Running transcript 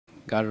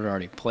God had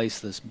already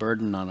placed this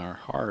burden on our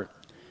heart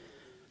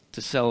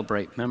to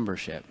celebrate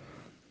membership,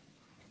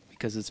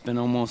 because it's been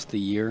almost a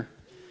year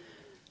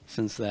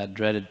since that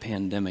dreaded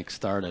pandemic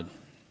started,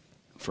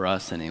 for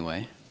us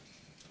anyway.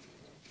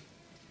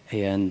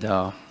 And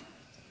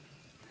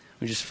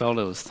we just felt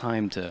it was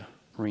time to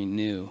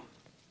renew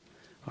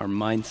our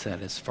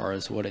mindset as far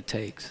as what it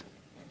takes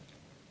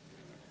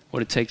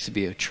to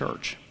be a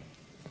church.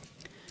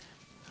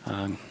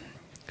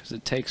 Because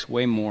it takes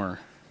way more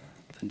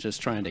than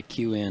just trying to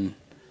cue in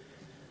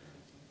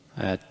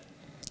at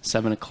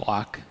 7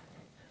 o'clock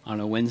on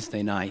a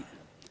Wednesday night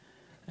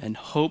and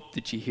hope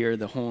that you hear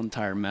the whole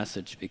entire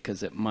message,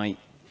 because it might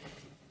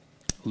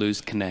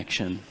lose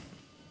connection.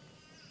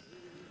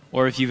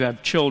 Or if you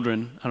have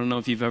children, I don't know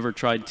if you've ever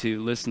tried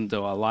to listen to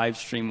a live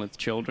stream with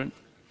children,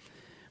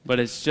 but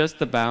it's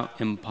just about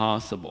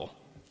impossible.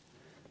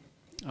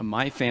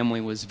 My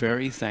family was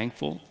very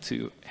thankful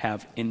to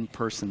have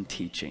in-person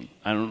teaching.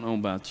 I don't know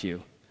about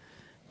you,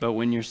 but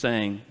when you're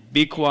saying,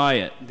 be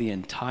quiet the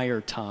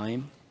entire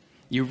time,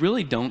 you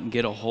really don't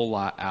get a whole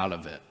lot out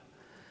of it.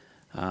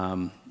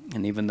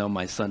 And even though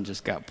my son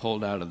just got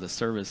pulled out of the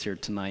service here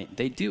tonight,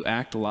 they do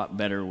act a lot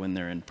better when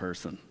they're in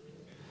person.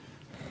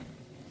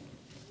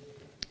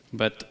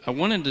 But I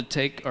wanted to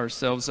take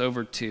ourselves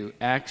over to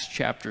Acts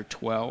chapter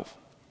 12.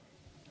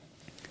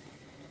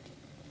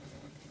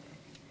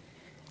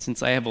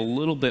 Since I have a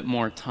little bit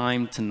more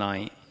time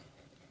tonight,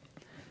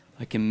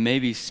 I can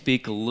maybe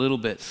speak a little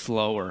bit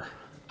slower.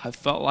 I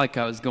felt like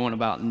I was going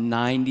about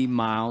 90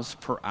 miles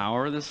per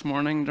hour this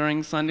morning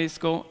during Sunday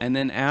school, and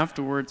then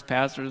afterwards,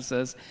 pastor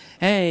says,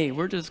 hey,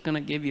 we're just going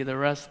to give you the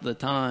rest of the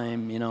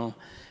time,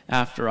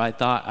 after I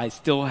thought I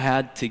still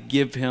had to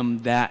give him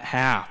that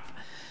half.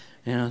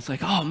 And it's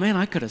like, oh man,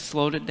 I could have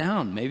slowed it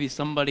down. Maybe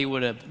somebody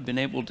would have been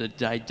able to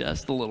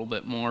digest a little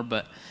bit more,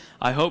 but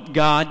I hope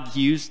God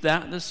used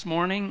that this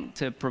morning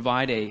to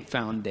provide a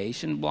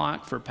foundation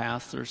block for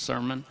pastor's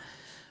sermon,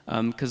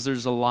 because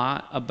there's a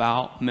lot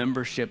about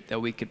membership that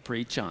we could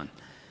preach on.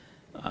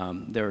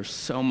 There's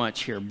so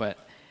much here, but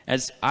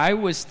as I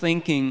was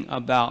thinking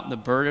about the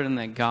burden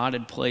that God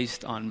had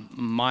placed on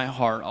my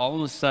heart, all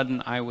of a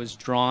sudden I was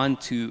drawn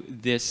to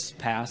this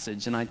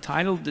passage, and I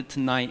titled it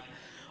tonight,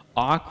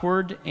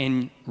 Awkward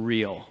and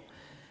Real.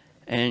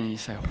 And you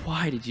say,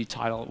 why did you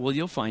title it? Well,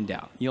 you'll find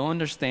out. You'll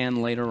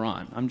understand later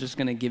on. I'm just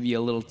going to give you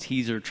a little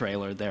teaser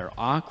trailer there.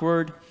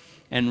 Awkward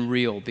and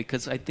real,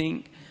 because I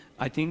think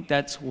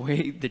that's the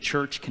way the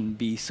church can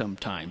be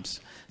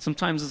sometimes.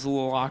 Sometimes it's a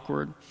little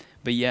awkward,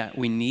 but yet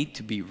we need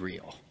to be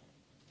real.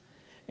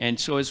 And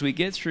so as we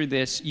get through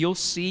this, you'll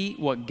see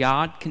what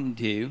God can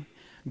do.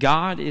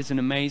 God is an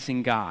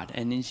amazing God.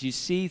 And as you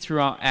see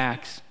throughout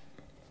Acts,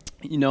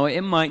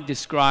 it might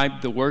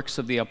describe the works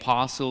of the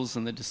apostles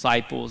and the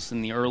disciples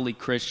and the early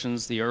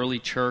Christians, the early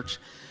church.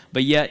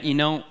 But yet,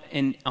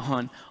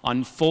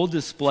 on full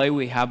display,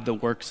 we have the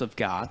works of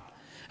God.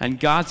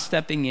 And God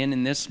stepping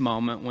in this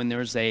moment when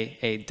there's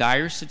a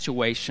dire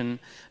situation,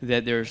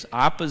 that there's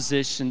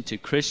opposition to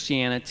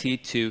Christianity,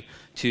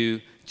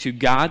 to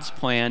God's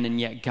plan, and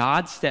yet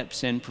God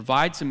steps in,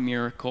 provides a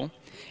miracle,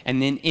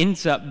 and then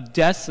ends up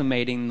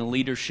decimating the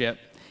leadership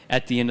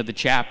at the end of the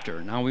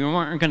chapter. Now, we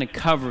aren't going to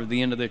cover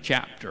the end of the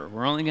chapter.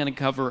 We're only going to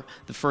cover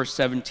the first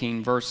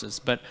 17 verses,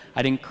 but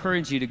I'd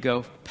encourage you to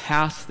go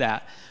past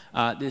that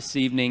this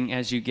evening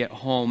as you get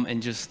home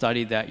and just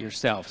study that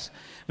yourselves.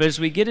 But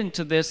as we get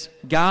into this,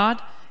 God,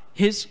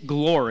 His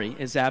glory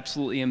is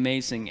absolutely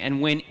amazing.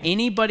 And when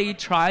anybody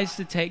tries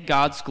to take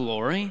God's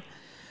glory,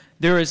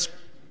 there is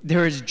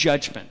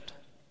judgment.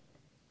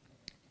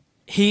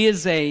 He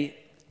is a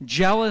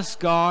jealous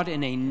God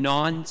in a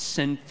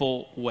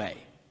non-sinful way.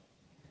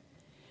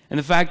 And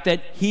the fact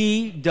that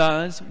He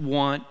does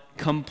want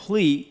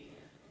complete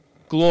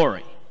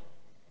glory.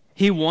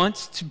 He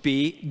wants to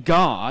be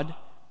God,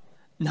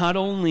 not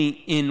only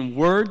in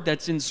word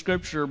that's in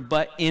Scripture,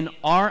 but in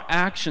our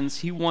actions.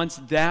 He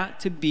wants that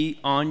to be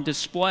on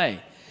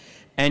display.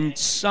 And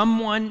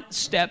someone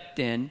stepped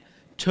in,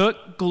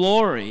 took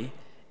glory,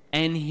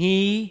 and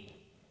He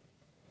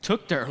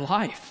took their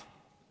life.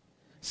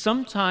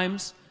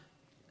 Sometimes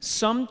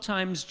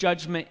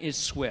judgment is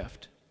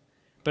swift,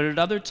 but at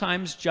other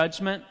times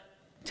judgment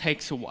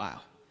takes a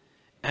while.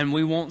 And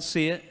we won't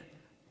see it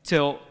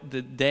till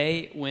the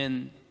day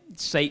when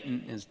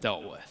Satan is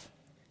dealt with.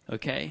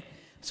 Okay?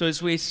 So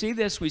as we see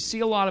this, we see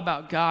a lot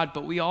about God,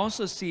 but we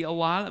also see a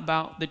lot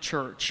about the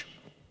church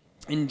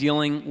in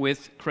dealing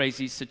with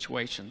crazy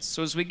situations.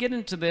 So as we get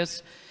into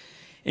this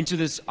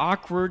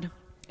awkward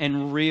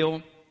and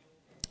real,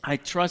 I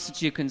trust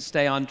that you can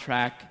stay on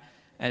track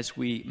as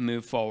we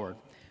move forward.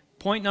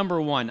 Point number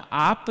one,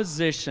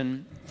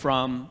 opposition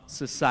from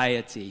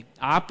society.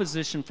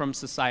 Opposition from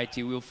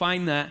society. We'll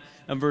find that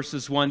in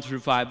verses 1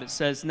 through 5. It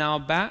says, now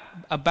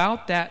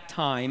about that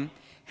time,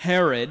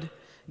 Herod,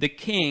 the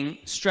king,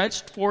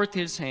 stretched forth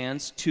his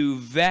hands to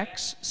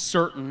vex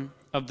certain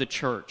of the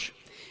church.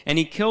 And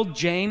he killed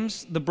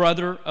James, the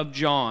brother of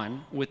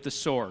John, with the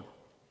sword,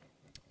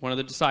 one of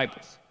the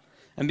disciples.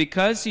 And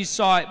because he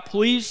saw it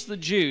pleased the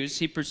Jews,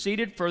 he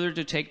proceeded further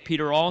to take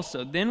Peter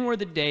also. Then were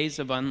the days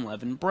of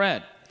unleavened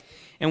bread.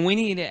 And when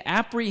he had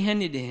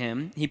apprehended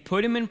him, he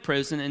put him in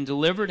prison and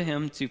delivered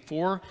him to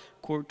 4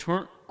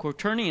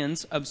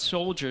 quaternions of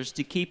soldiers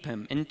to keep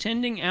him,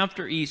 intending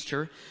after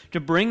Easter to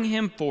bring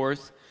him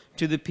forth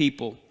to the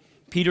people.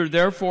 Peter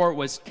therefore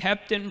was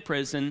kept in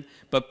prison,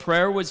 but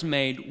prayer was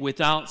made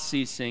without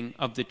ceasing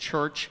of the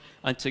church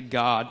unto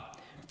God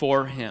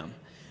for him.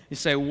 You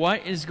say,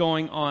 what is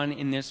going on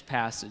in this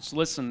passage?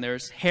 Listen,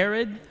 there's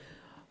Herod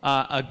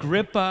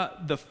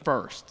Agrippa the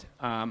First.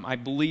 I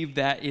believe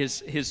that is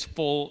his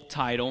full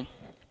title.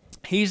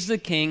 He's the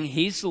king,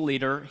 he's the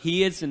leader,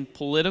 he is in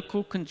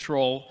political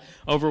control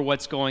over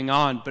what's going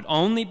on, but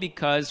only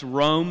because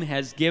Rome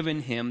has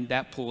given him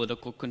that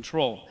political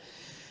control.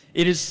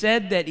 It is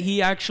said that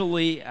he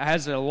actually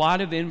has a lot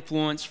of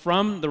influence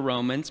from the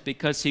Romans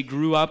because he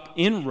grew up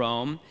in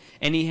Rome,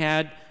 and he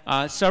had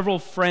several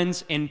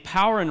friends in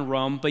power in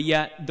Rome, but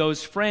yet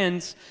those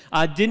friends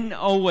didn't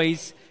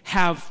always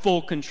have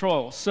full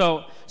control.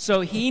 So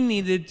he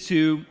needed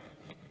to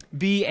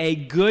be a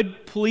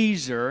good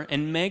pleaser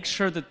and make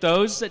sure that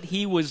those that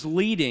he was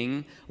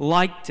leading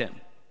liked him.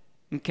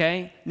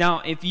 Okay?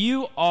 Now, if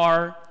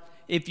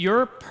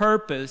your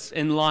purpose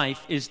in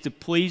life is to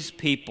please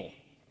people,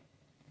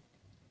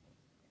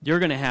 you're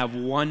going to have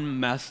one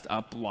messed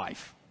up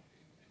life.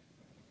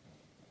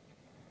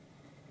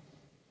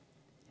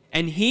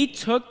 And he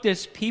took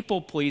this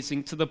people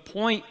pleasing to the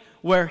point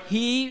where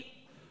he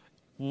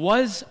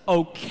was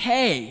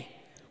okay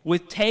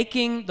with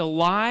taking the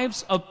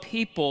lives of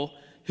people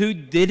who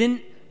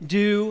didn't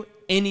do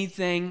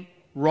anything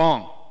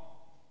wrong.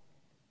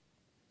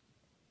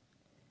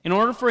 In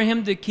order for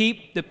him to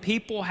keep the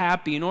people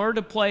happy, in order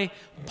to play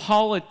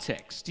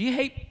politics. Do you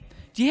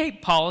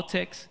hate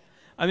politics?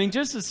 I mean,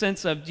 just a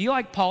sense of, do you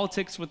like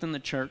politics within the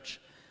church?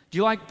 Do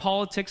you like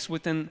politics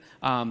within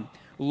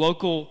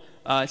local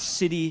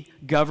city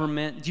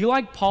government? Do you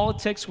like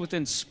politics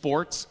within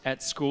sports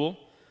at school?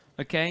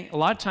 Okay, a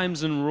lot of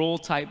times in rural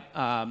type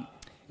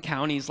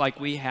counties like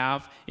we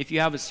have, if you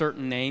have a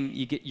certain name,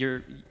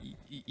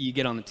 you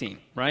get on the team,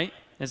 right?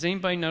 Has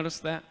anybody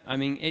noticed that? I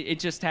mean, it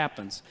just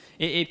happens.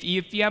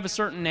 If you have a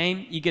certain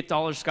name, you get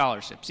dollar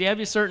scholarships. You have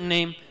a certain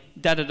name,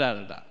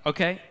 da-da-da-da-da,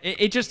 okay?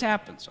 It just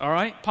happens, all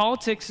right?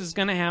 Politics is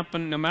going to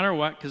happen no matter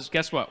what, because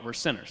guess what? We're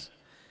sinners.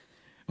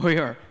 We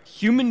are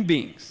human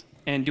beings.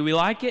 And do we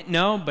like it?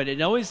 No, but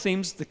it always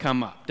seems to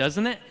come up,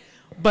 doesn't it?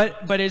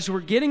 But as we're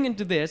getting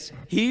into this,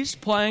 he's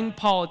playing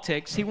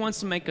politics. He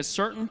wants to make a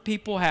certain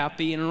people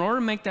happy, and in order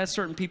to make that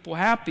certain people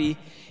happy,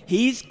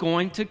 he's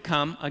going to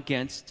come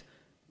against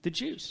the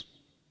Jews.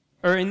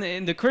 Or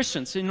in the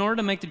Christians. In order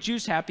to make the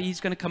Jews happy,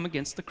 he's going to come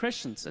against the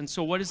Christians. And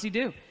so what does he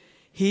do?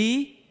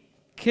 He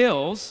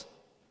kills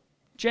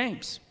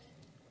James.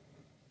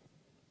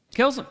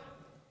 Kills him.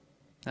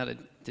 Now,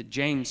 did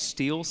James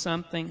steal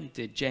something?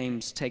 Did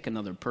James take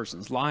another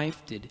person's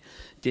life?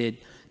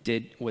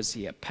 Was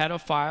he a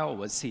pedophile?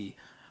 Was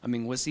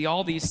he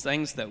all these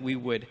things that we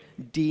would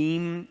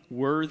deem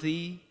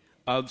worthy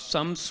of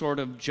some sort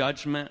of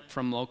judgment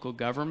from local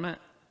government?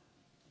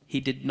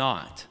 He did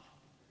not.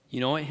 You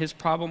know what his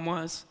problem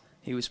was?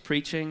 He was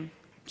preaching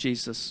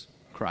Jesus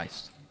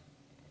Christ.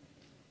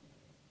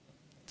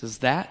 Does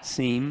that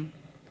seem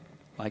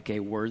like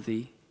a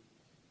worthy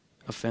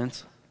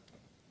offense?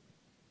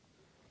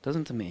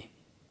 Doesn't to me.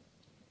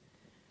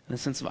 In the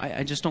sense of,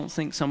 I just don't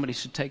think somebody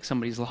should take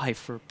somebody's life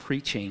for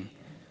preaching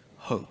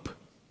hope.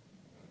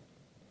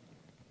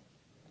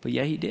 But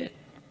yeah, he did.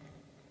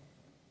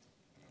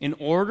 In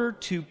order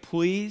to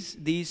please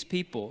these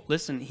people,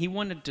 listen, he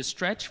wanted to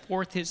stretch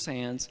forth his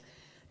hands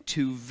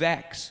to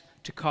vex,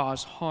 to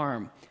cause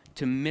harm,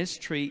 to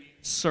mistreat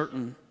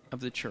certain of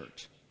the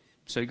church.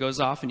 So he goes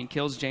off and he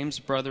kills James,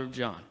 brother of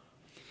John.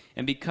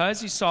 And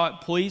because he saw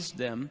it pleased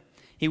them,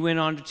 he went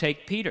on to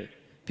take Peter,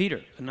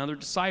 another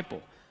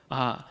disciple,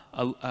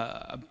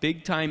 a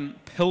big-time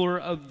pillar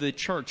of the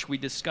church. We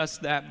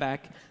discussed that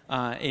back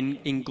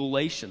in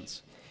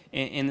Galatians,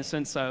 in the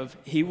sense of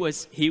he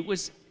was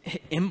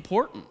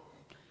important.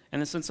 In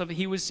the sense of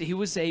he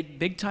was a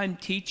big-time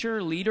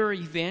teacher, leader,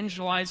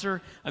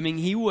 evangelizer. I mean,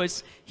 he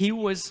was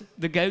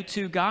the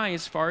go-to guy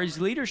as far as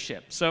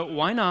leadership. So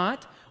why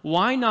not?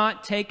 Why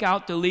not take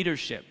out the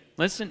leadership?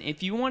 Listen,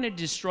 if you want to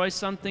destroy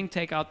something,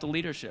 take out the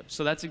leadership.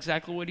 So that's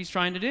exactly what he's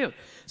trying to do.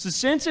 So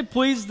since it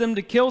pleased them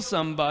to kill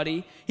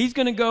somebody, he's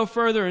going to go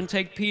further and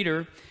take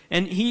Peter,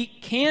 and he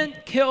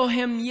can't kill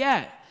him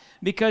yet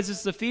because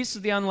it's the Feast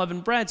of the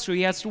Unleavened Bread, so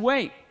he has to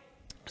wait.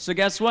 So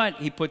guess what?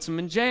 He puts him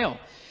in jail,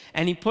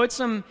 and he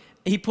puts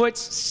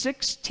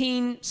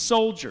 16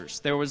 soldiers.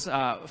 There was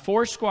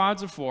 4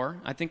 squads of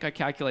 4. I think I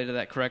calculated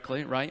that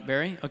correctly, right,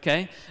 Barry?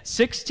 Okay.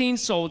 16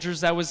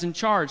 soldiers that was in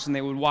charge, and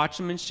they would watch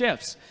them in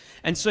shifts.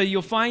 And so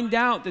you'll find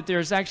out that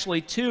there's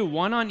actually two,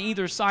 one on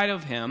either side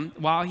of him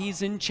while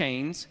he's in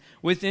chains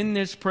within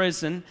this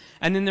prison.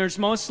 And then there's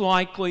most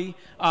likely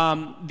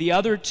the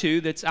other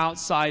two that's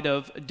outside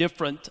of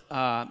different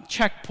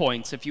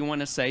checkpoints, if you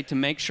want to say, to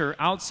make sure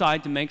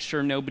outside, to make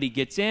sure nobody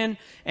gets in.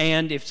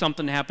 And if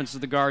something happens to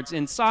the guards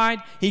inside,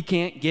 he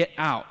can't get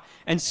out.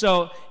 And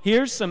so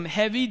here's some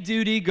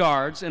heavy-duty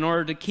guards in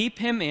order to keep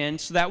him in,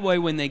 so that way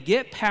when they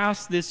get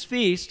past this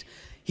feast,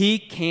 he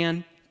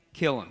can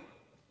kill him.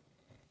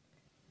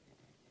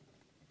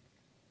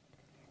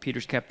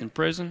 Peter's kept in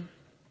prison.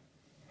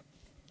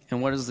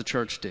 And what does the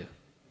church do?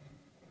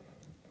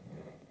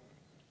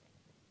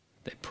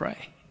 They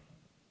pray.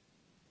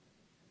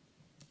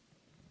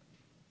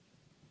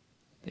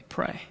 They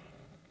pray.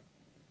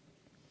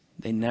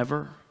 They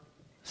never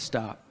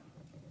stop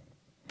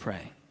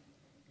praying.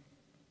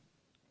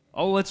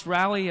 Oh, let's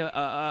rally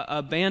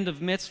a band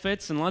of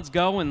misfits and let's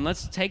go and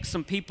let's take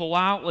some people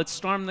out. Let's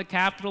storm the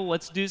Capitol.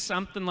 Let's do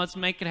something. Let's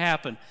make it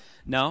happen.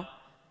 No.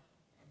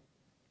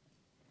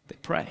 They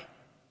pray.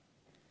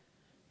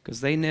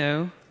 Because they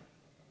know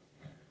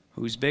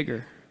who's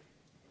bigger,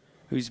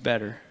 who's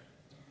better,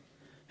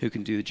 who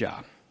can do the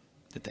job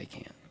that they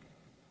can't.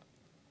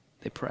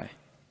 They pray.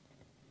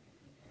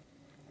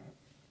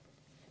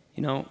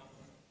 You know,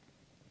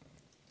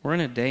 we're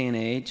in a day and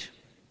age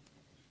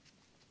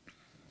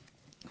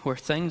where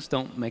things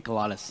don't make a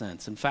lot of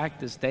sense. In fact,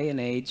 this day and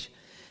age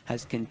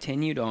has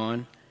continued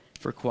on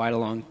for quite a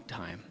long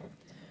time.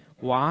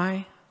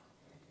 Why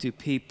do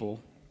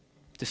people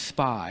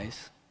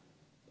despise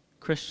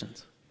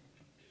Christians?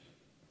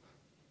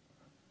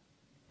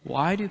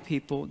 Why do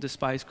people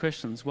despise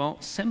Christians? Well,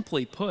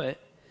 simply put,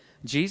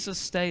 Jesus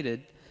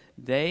stated,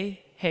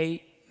 they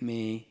hate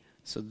me,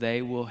 so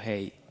they will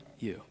hate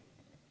you.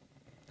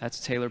 That's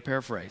Taylor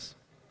paraphrase.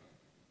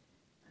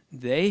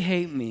 They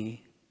hate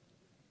me,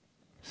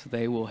 so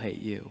they will hate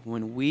you.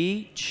 When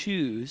we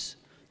choose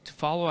to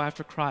follow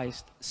after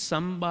Christ,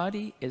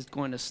 somebody is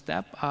going to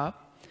step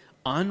up,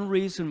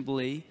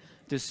 unreasonably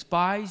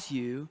despise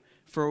you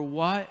for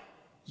what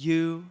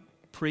you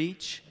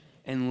preach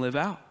and live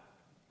out.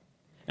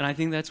 And I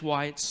think that's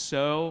why it's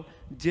so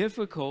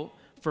difficult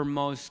for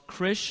most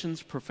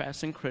Christians,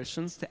 professing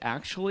Christians, to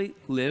actually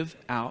live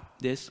out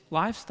this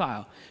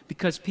lifestyle.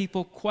 Because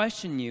people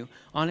question you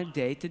on a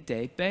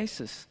day-to-day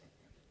basis.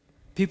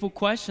 People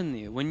question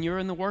you when you're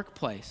in the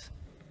workplace.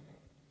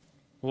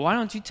 Well, why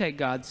don't you take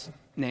God's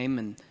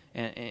name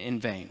in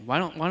vain? Why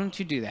don't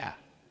you do that?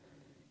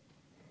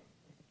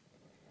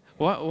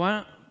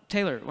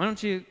 Taylor, why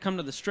don't you come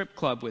to the strip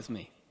club with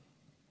me?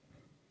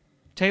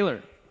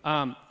 Taylor,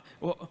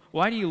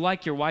 why do you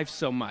like your wife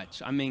so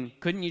much? I mean,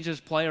 couldn't you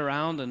just play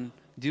around and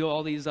do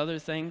all these other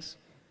things?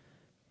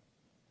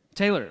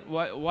 Taylor,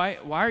 why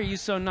are you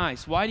so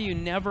nice? Why do you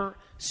never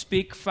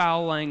speak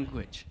foul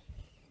language?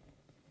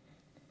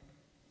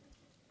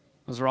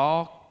 Those are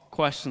all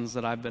questions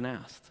that I've been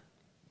asked.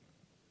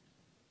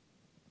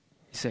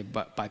 You say,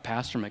 but by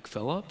Pastor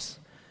McPhillips?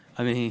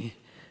 I mean,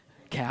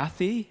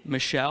 Kathy?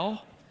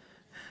 Michelle?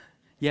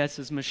 Yes,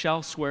 as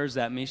Michelle swears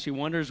at me, she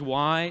wonders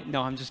why.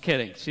 No, I'm just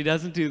kidding. She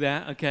doesn't do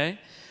that, okay?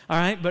 All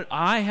right, but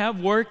I have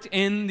worked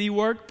in the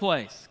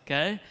workplace,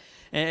 okay?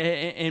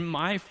 In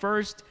my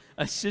first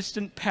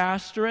assistant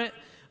pastorate,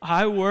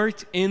 I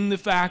worked in the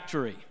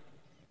factory.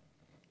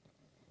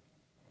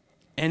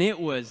 And it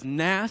was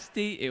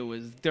nasty. It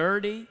was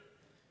dirty.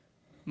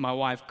 My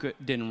wife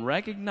didn't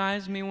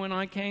recognize me when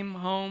I came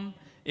home.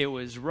 It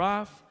was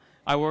rough.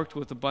 I worked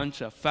with a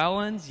bunch of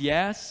felons,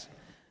 yes.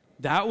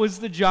 That was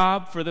the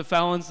job for the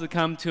felons to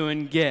come to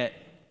and get.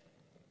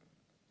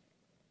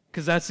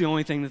 Because that's the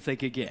only thing that they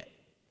could get.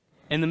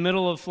 In the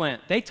middle of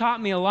Flint. They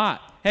taught me a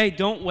lot. Hey,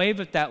 don't wave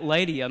at that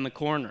lady on the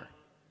corner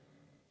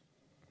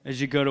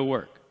as you go to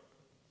work.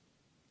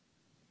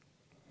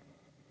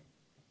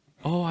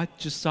 Oh, I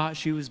just thought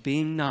she was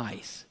being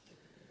nice.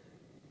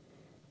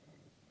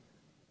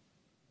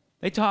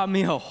 They taught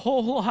me a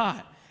whole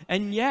lot.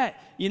 And yet,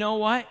 you know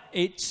what?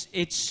 It's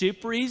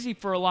super easy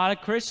for a lot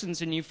of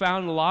Christians, and you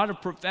found a lot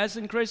of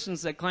professing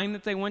Christians that claim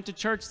that they went to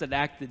church that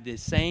acted the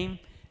same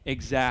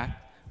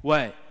exact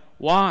way.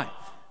 Why?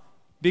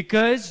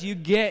 Because you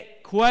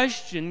get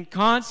questioned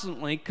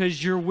constantly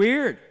because you're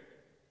weird.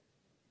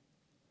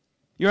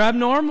 You're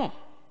abnormal.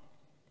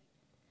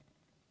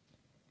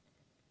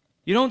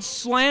 You don't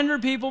slander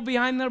people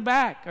behind their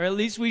back, or at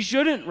least we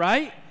shouldn't,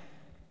 right?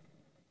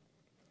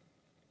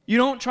 You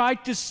don't try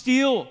to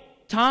steal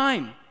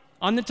time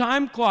on the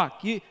time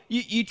clock.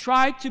 You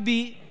try to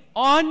be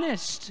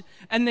honest,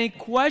 and they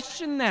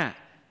question that.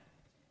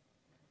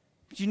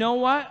 But you know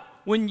what?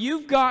 When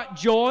you've got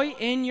joy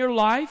in your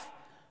life,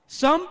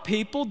 some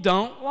people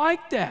don't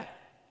like that.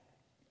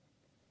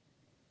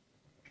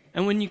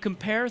 And when you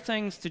compare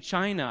things to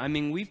China, I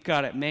mean, we've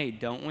got it made,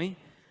 don't we?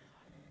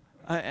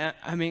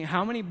 I mean,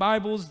 how many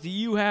Bibles do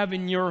you have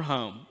in your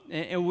home?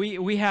 And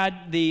we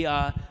had the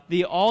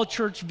all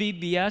church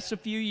VBS a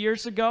few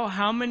years ago.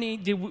 How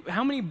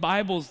many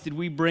Bibles did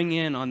we bring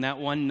in on that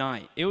one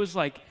night? It was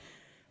like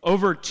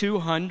over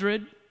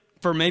 200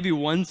 for maybe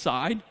one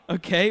side,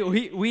 okay?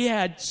 We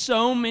had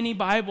so many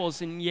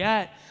Bibles, and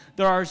yet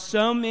there are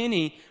so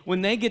many,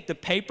 when they get the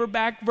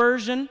paperback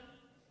version,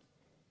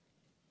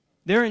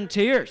 they're in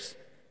tears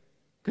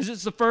because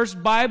it's the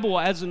first Bible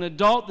as an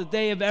adult that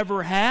they have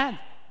ever had.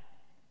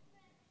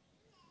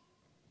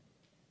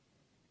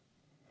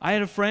 I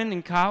had a friend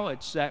in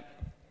college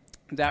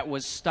that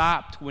was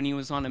stopped when he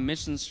was on a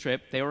missions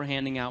trip. They were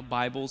handing out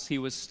Bibles. He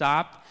was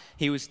stopped.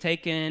 He was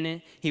taken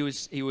in. He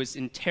was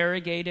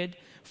interrogated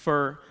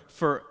for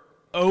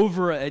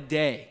over a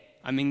day.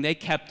 I mean, they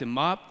kept him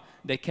up.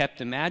 They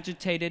kept him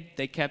agitated.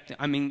 They kept,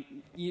 I mean,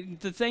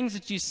 the things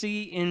that you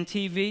see in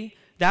TV,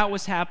 that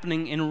was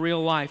happening in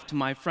real life to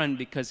my friend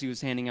because he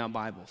was handing out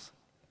Bibles.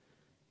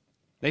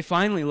 They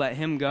finally let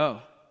him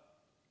go.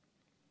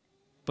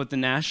 But the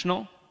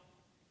national,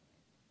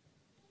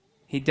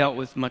 he dealt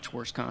with much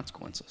worse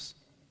consequences.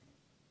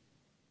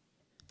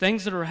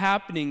 Things that are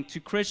happening to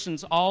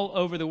Christians all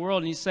over the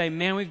world, and you say,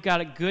 man, we've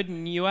got it good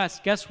in the U.S.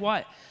 Guess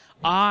what?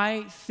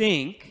 I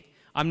think,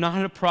 I'm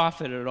not a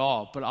prophet at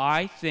all, but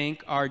I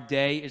think our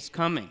day is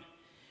coming.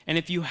 And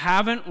if you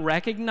haven't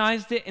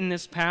recognized it in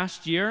this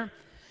past year,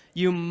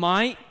 you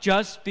might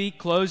just be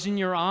closing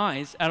your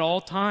eyes at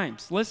all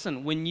times.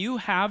 Listen, when you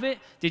have it,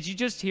 did you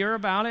just hear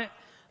about it?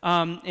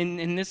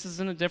 And this is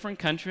in a different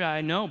country,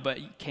 I know, but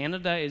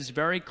Canada is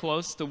very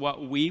close to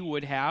what we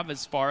would have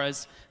as far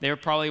as they're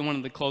probably one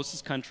of the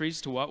closest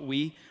countries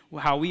to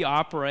how we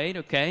operate,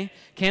 okay?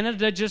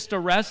 Canada just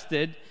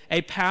arrested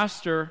a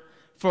pastor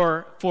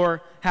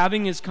for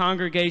having his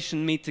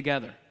congregation meet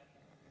together.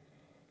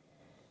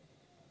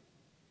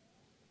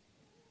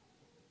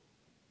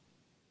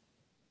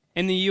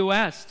 In the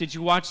U.S., did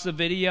you watch the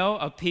video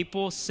of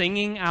people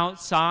singing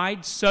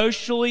outside,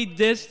 socially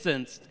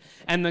distanced,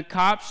 and the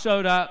cops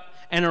showed up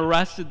and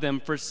arrested them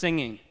for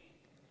singing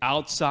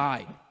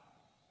outside?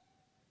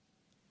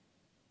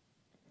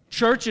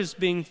 Churches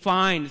being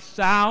fined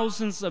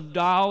thousands of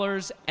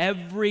dollars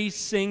every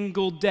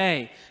single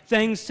day.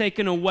 Things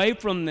taken away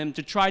from them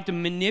to try to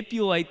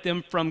manipulate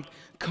them from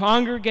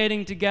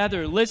congregating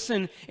together.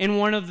 Listen, in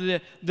one of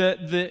the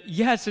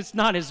yes, it's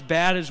not as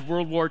bad as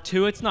World War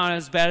II. It's not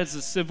as bad as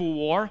the Civil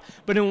War.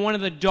 But in one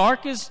of the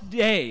darkest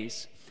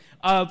days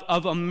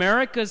of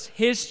America's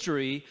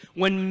history,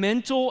 when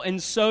mental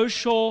and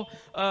social,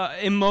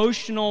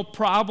 emotional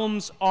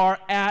problems are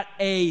at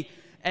a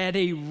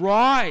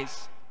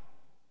rise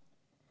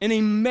in a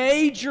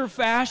major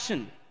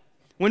fashion,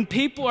 when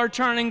people are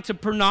turning to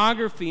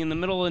pornography in the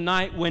middle of the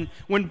night, when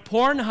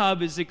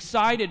Pornhub is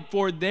excited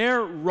for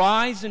their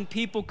rise in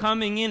people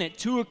coming in at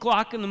 2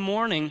 o'clock in the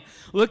morning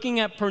looking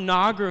at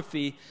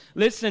pornography,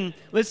 listen,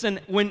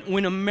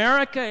 when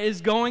America is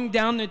going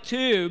down the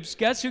tubes,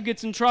 guess who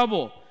gets in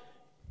trouble?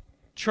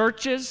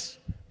 Churches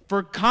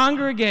for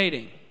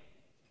congregating.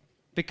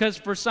 Because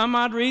for some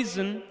odd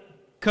reason,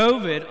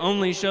 COVID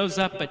only shows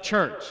up at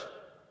church.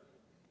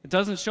 It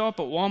doesn't show up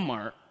at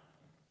Walmart.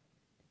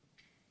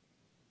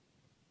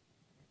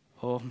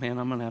 Oh, man,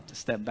 I'm going to have to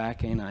step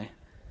back, ain't I?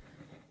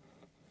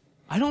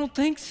 I don't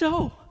think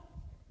so.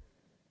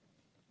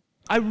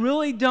 I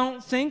really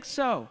don't think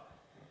so.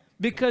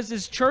 Because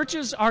as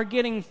churches are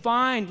getting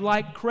fined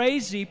like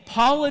crazy,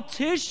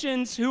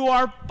 politicians who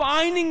are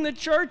finding the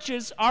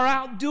churches are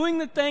out doing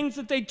the things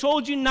that they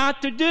told you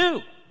not to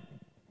do.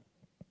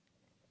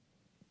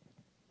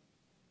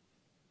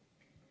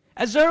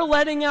 As they're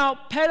letting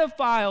out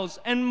pedophiles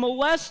and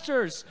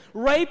molesters,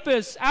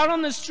 rapists out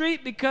on the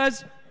street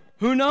because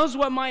who knows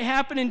what might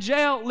happen in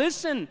jail.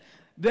 Listen,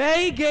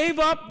 they gave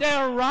up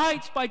their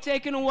rights by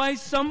taking away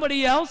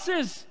somebody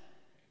else's.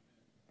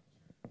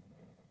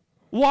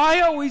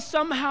 Why are we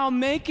somehow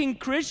making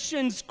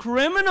Christians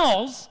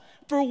criminals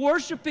for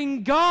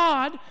worshiping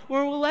God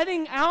when we're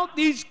letting out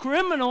these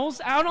criminals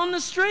out on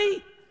the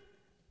street?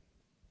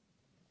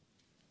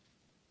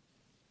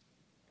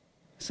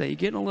 So you're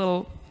getting a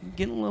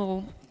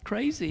little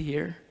crazy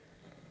here.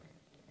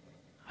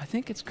 I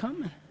think it's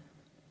coming.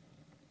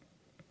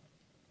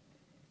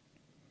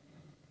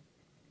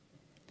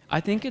 I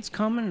think it's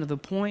coming to the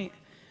point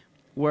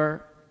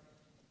where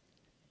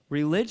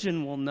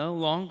religion will no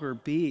longer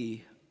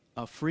be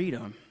a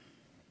freedom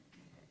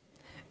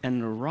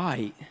and a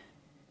right.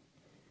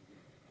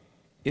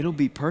 It'll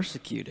be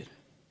persecuted.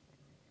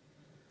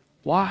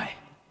 Why?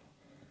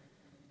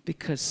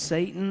 Because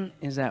Satan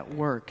is at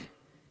work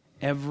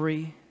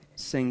every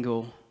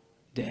single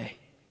day.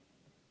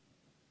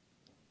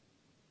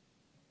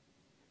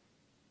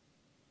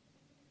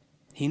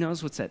 He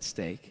knows what's at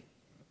stake.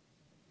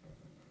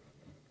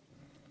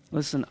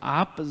 Listen,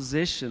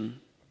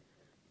 opposition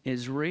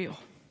is real.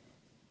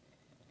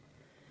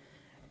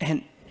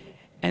 And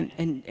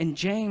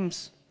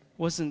James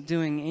wasn't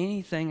doing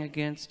anything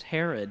against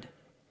Herod,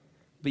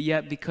 but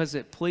yet because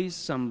it pleased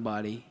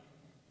somebody,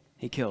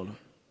 he killed him.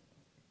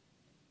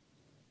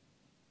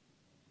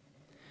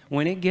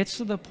 When it gets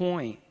to the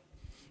point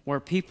where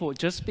people,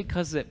 just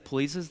because it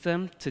pleases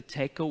them to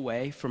take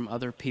away from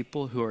other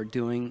people who are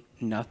doing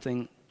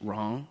nothing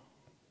wrong,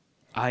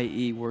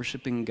 i.e.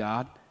 worshiping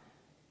God,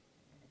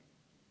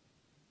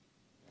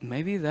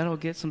 maybe that'll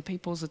get some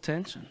people's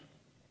attention.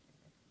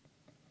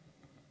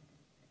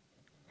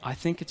 I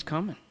think it's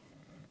coming.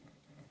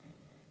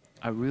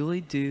 I really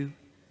do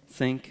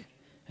think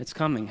it's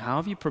coming. How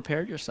have you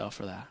prepared yourself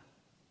for that?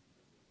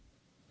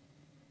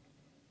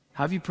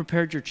 How have you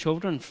prepared your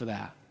children for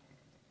that?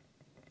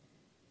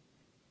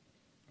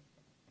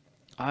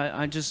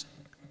 I've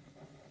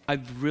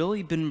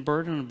really been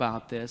burdened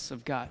about this.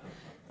 I've got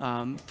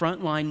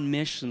Frontline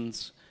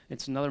Missions.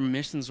 It's another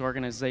missions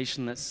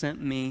organization that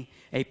sent me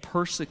a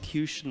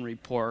persecution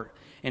report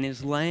and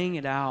is laying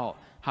it out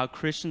how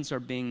Christians are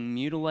being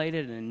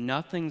mutilated and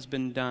nothing's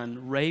been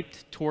done,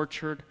 raped,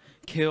 tortured,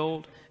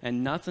 killed,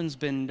 and nothing's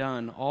been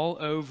done all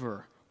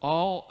over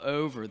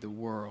the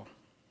world.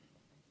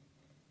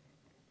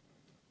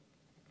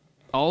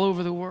 All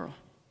over the world.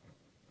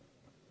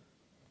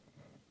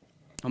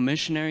 A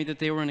missionary that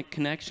they were in a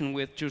connection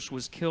with just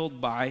was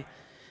killed by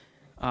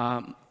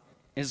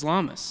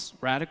Islamists,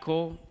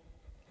 radical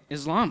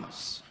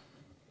Islamists.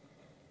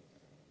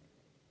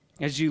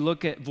 As you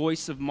look at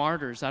Voice of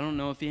Martyrs, I don't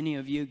know if any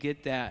of you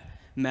get that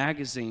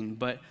magazine,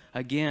 but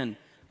again,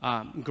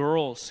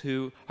 girls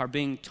who are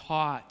being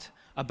taught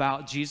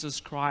about Jesus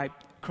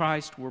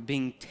Christ were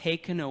being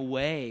taken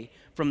away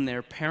from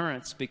their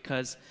parents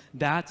because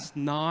that's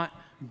not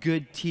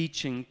good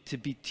teaching to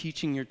be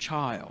teaching your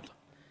child.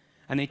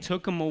 And they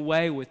took them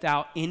away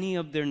without any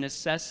of their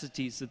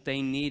necessities that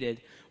they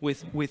needed,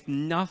 with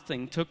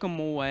nothing, took them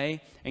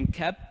away and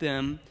kept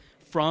them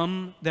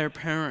from their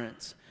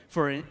parents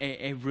for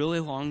a really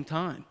long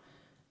time.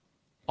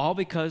 All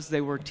because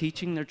they were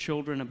teaching their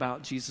children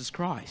about Jesus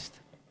Christ.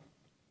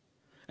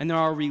 And there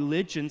are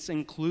religions,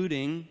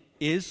 including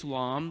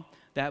Islam,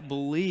 that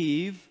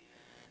believe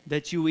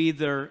that you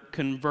either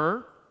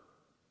convert,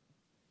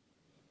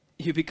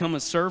 you become a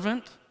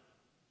servant,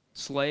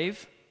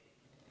 slave,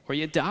 or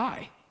you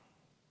die.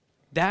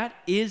 That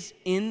is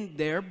in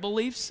their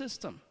belief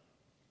system.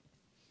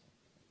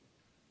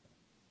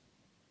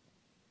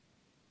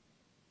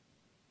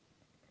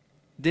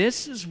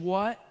 This is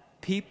what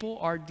people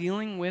are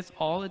dealing with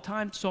all the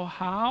time. So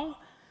how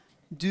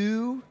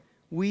do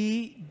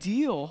we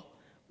deal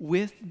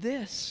with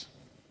this?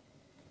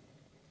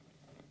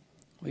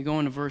 We go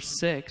into verse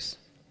 6.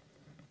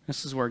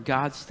 This is where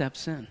God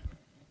steps in.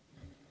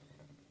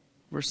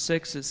 Verse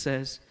 6, it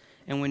says,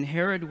 "And when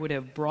Herod would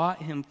have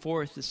brought him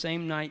forth, the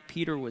same night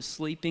Peter was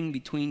sleeping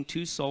between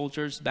two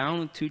soldiers, bound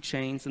with two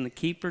chains, and the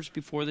keepers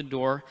before the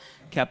door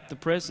kept the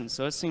prison."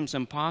 So it seems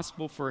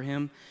impossible for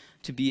him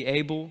to be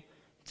able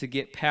to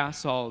get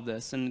past all of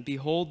this. "And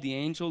behold, the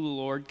angel of the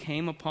Lord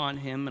came upon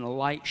him, and a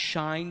light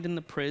shined in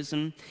the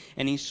prison.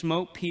 And he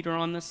smote Peter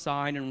on the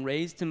side and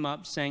raised him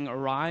up, saying,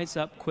 'Arise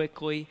up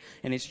quickly.'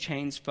 And his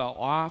chains fell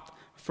off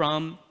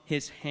from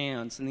his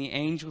hands. And the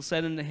angel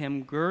said unto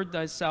him, 'Gird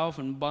thyself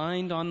and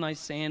bind on thy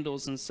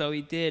sandals.' And so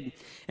he did.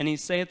 And he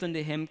saith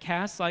unto him,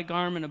 'Cast thy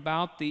garment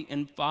about thee,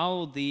 and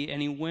follow thee.'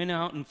 And he went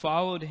out and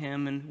followed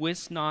him, and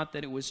wist not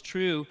that it was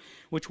true,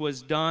 which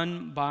was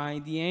done by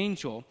the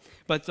angel,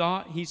 but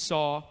thought he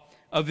saw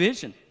a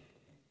vision."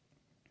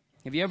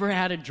 Have you ever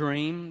had a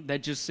dream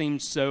that just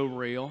seemed so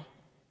real?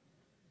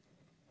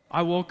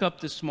 I woke up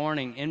this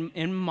morning.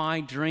 In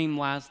my dream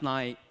last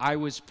night, I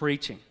was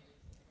preaching.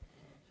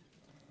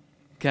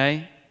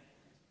 Okay?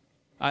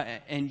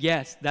 And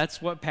yes,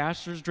 that's what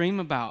pastors dream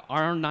about.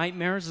 Our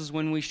nightmares is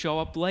when we show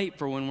up late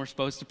for when we're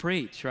supposed to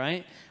preach,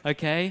 right?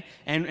 Okay?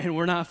 And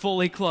we're not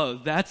fully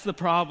clothed. That's the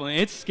problem.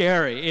 It's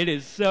scary. It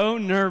is so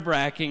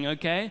nerve-wracking,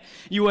 okay?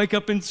 You wake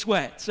up in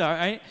sweats, all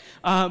right?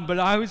 But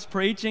I was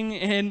preaching,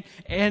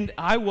 and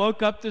I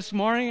woke up this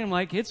morning, and I'm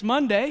like, it's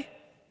Monday.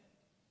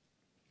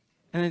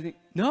 And I think,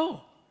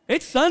 no,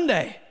 it's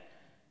Sunday.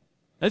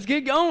 Let's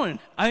get going.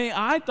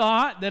 I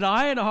thought that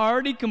I had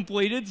already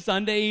completed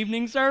Sunday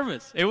evening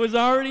service. It was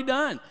already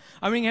done.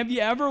 I mean, have you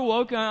ever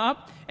woken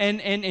up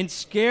and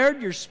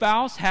scared your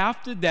spouse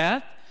half to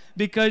death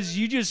because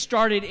you just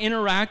started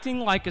interacting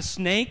like a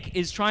snake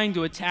is trying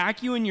to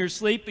attack you in your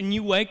sleep, and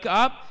you wake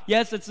up?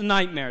 Yes, it's a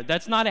nightmare.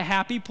 That's not a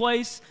happy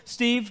place,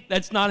 Steve.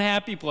 That's not a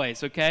happy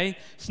place, okay?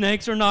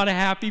 Snakes are not a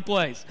happy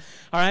place.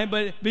 All right,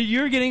 but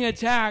you're getting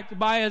attacked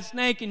by a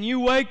snake, and you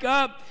wake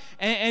up,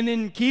 and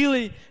then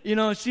Keely,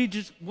 she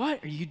just,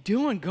 "What are you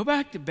doing? Go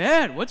back to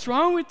bed. What's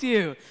wrong with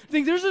you?" I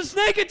think there's a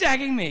snake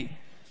attacking me.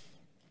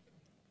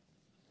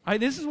 All right,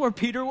 this is where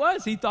Peter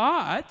was. He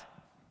thought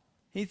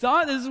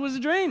this was a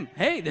dream.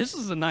 Hey, this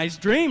is a nice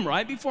dream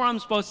right before I'm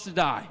supposed to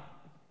die.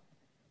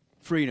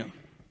 Freedom.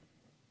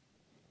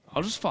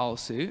 I'll just follow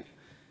suit.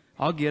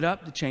 I'll get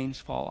up, the chains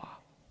fall off.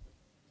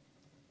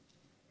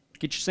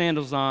 Get your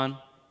sandals on.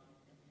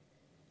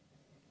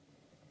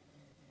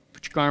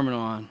 Put your garment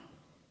on.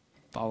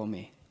 Follow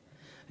me.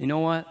 You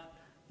know what?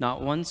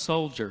 Not one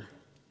soldier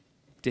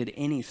did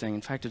anything. In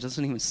fact, it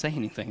doesn't even say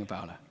anything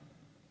about it.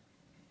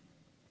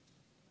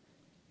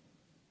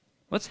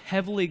 Let's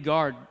heavily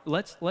guard.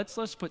 Let's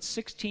put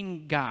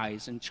 16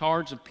 guys in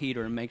charge of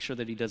Peter and make sure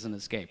that he doesn't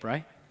escape,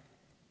 right?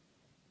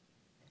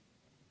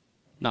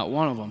 Not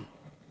one of them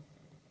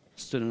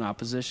stood in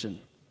opposition,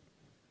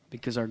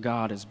 because our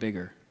God is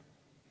bigger,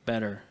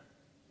 better,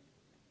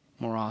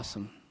 more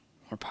awesome,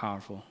 more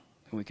powerful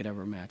than we could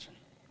ever imagine.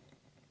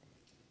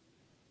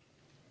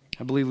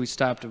 I believe we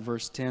stopped at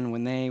verse 10.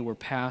 When they were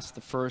past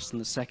the first and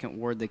the second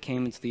ward, they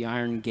came into the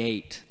iron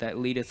gate that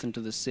leadeth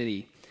into the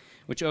city,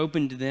 which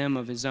opened to them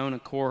of his own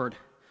accord.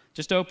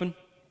 Just open.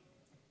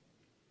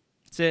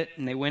 That's it.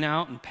 And they went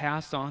out and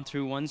passed on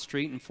through one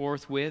street, and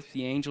forthwith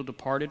the angel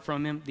departed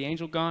from him. The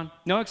angel gone.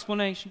 No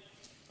explanation.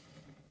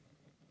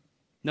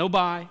 No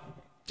bye.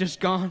 Just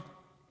gone.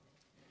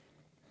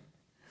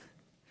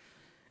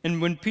 And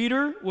when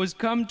Peter was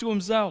come to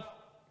himself,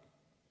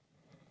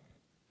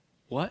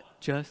 what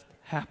just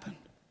happened?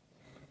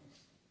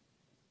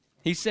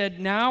 He said,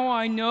 now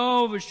I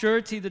know of a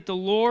surety that the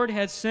Lord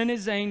hath sent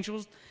his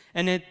angels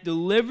and hath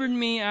delivered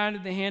me out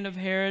of the hand of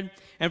Herod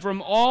and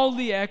from all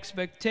the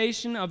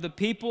expectation of the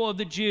people of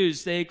the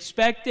Jews. They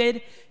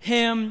expected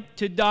him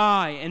to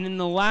die. And in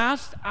the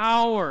last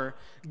hour,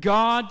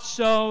 God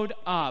showed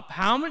up.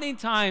 How many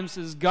times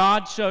has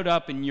God showed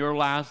up in your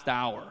last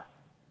hour?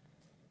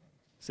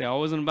 Say, I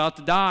wasn't about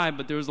to die,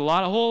 but there was a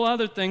lot of whole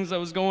other things that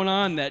was going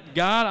on that,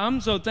 God,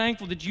 I'm so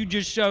thankful that you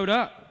just showed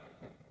up.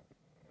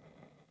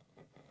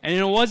 And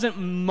it wasn't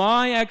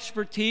my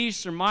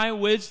expertise or my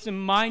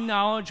wisdom, my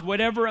knowledge,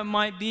 whatever it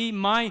might be,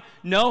 my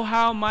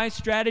know-how, my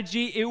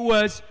strategy. It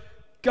was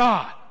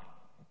God.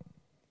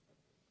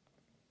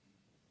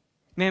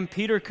 Man,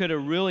 Peter could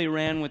have really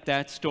ran with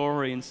that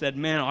story and said,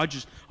 man,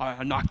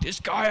 I knocked this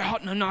guy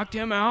out and I knocked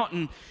him out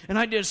and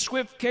I did a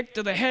swift kick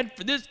to the head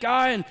for this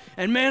guy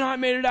and man, I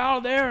made it out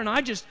of there and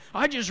I just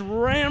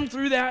ran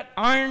through that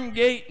iron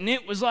gate and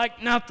it was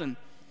like nothing.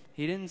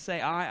 He didn't say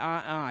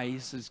I. He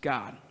says,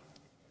 God,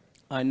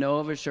 I know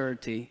of a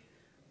surety,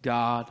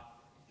 God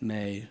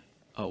made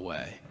a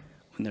way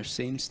when there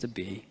seems to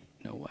be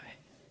no way.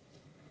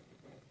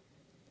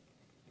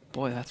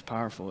 Boy, that's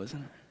powerful,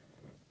 isn't it?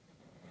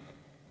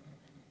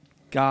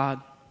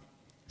 God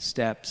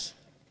steps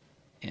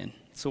in.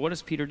 So what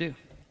does Peter do?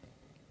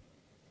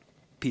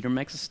 Peter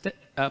makes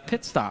a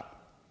pit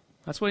stop.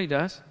 That's what he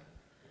does.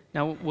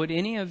 Now, would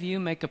any of you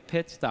make a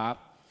pit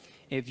stop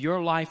if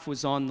your life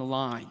was on the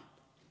line?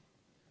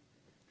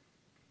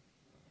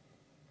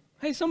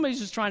 Hey, somebody's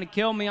just trying to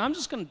kill me. I'm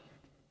just going to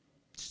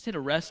hit a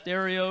rest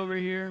area over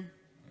here.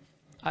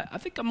 I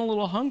think I'm a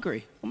little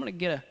hungry. I'm going to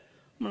get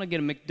a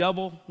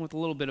McDouble with a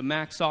little bit of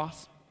mac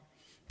sauce.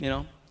 You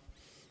know,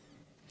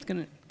 it's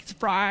going to get some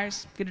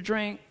fries, get a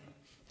drink,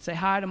 say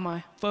hi to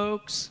my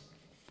folks.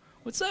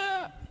 What's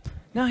up?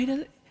 No,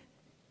 he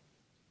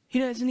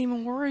doesn't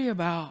even worry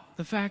about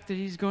the fact that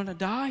he's going to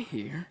die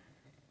here.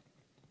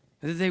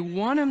 That they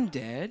want him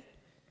dead.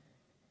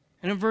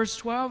 And in verse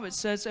 12 it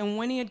says, and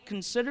when he had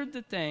considered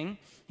the thing,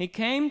 he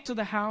came to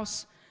the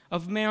house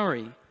of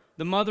Mary,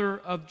 the mother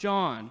of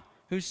John,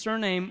 whose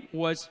surname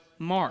was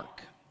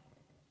Mark.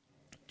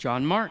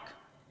 John Mark,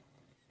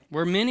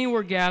 where many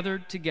were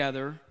gathered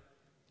together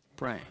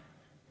praying.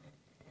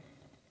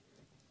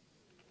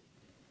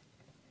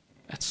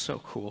 That's so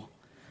cool.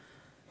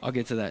 I'll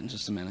get to that in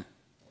just a minute.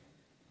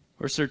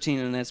 Verse 13,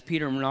 and as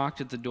Peter knocked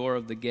at the door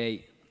of the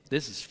gate,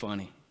 this is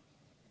funny.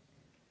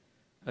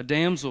 A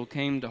damsel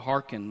came to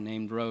hearken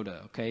named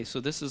Rhoda. Okay, so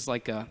this is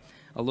like a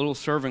little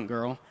servant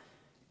girl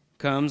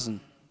comes and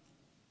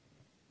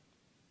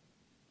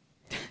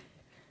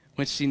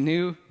when she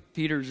knew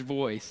Peter's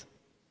voice,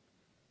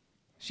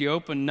 she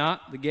opened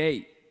not the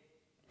gate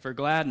for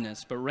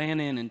gladness, but ran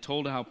in and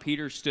told how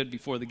Peter stood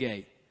before the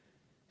gate.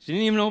 She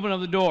didn't even open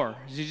up the door.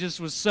 She just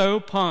was so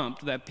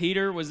pumped that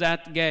Peter was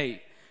at the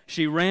gate.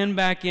 She ran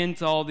back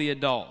into all the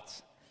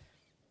adults.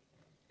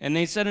 And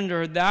they said unto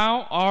her,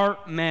 thou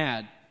art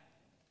mad.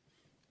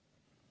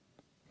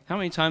 How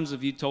many times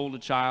have you told a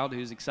child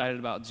who's excited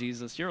about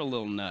Jesus, you're a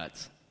little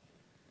nuts,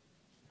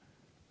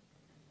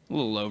 a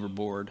little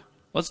overboard?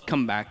 Let's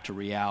come back to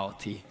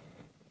reality.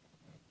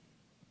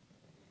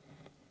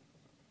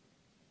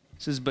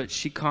 It says, but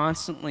she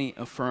constantly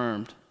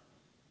affirmed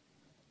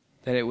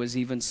that it was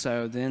even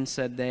so. Then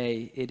said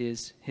they, it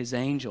is his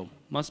angel.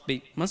 Must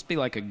be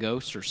like a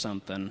ghost or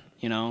something,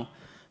 you know.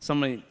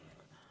 Somebody,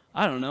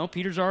 I don't know,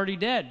 Peter's already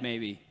dead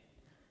maybe.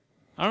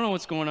 I don't know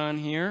what's going on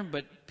here,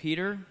 but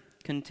Peter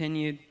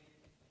continued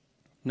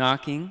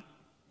knocking.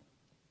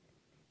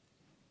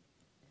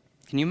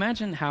 Can you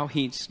imagine how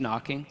he's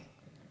knocking?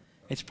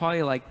 It's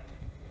probably like,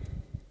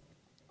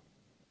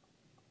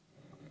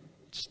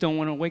 just don't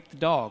want to wake the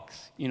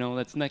dogs, you know,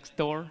 that's next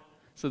door.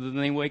 So that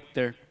they wake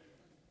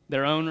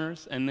their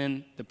owners, and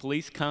then the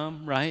police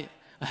come, right?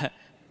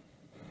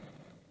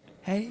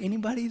 Hey,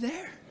 anybody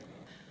there?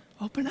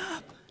 Open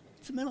up.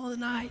 It's the middle of the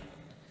night.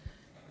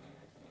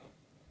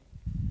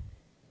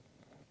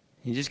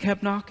 He just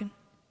kept knocking.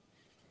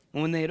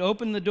 And when they had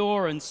opened the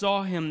door and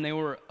saw him, they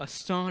were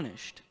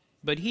astonished.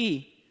 But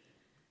he,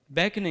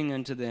 beckoning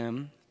unto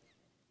them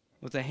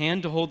with a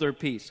hand to hold their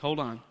peace. Hold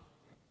on.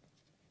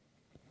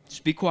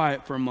 Just be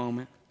quiet for a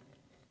moment.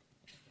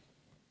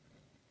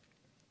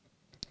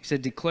 He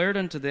said, declared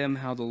unto them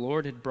how the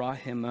Lord had brought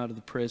him out of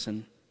the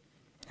prison.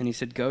 And he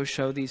said, go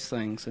show these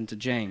things unto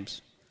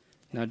James.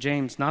 Now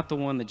James, not the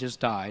one that just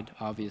died,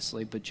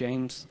 obviously, but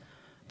James,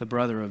 the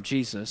brother of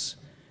Jesus,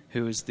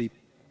 who is the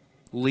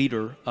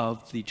leader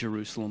of the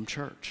Jerusalem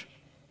church.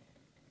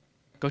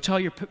 Go tell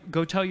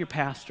your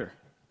pastor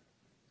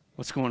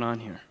what's going on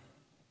here.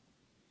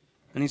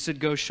 And he said,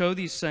 go show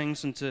these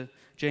things unto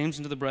James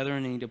and to the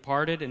brethren, and he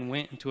departed and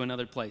went into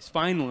another place.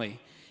 Finally,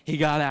 he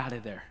got out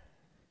of there.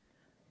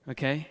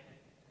 Okay?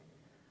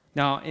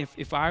 Now,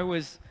 if I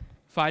was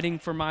fighting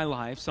for my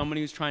life,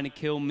 somebody who's trying to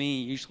kill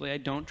me, usually I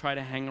don't try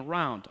to hang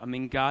around. I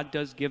mean, God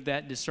does give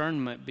that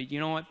discernment. But you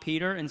know what?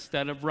 Peter,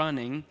 instead of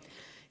running,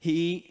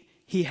 he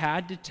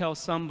had to tell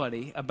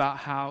somebody about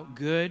how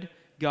good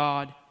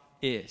God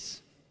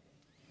is.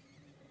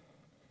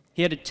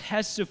 He had to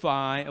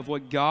testify of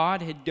what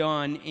God had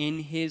done in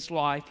his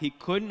life. He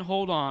couldn't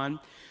hold on.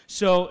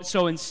 So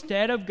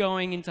instead of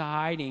going into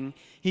hiding,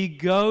 he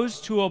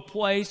goes to a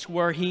place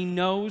where he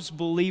knows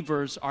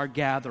believers are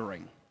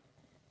gathering.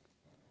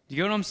 Do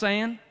you get what I'm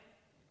saying?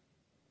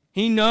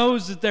 He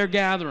knows that they're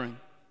gathering.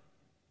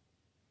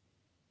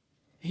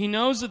 He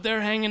knows that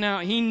they're hanging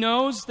out. He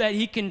knows that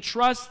he can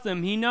trust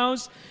them. He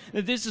knows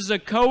that this is a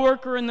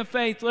coworker in the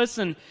faith.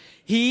 Listen,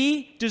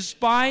 he,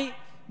 despite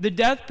the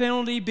death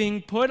penalty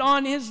being put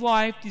on his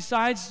life,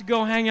 decides to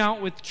go hang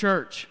out with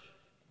church.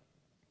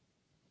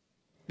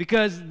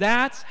 Because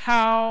that's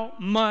how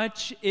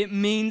much it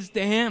means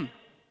to him.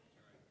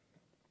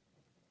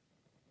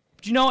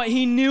 But you know what?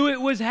 He knew it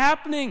was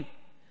happening.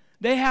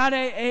 They had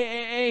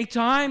a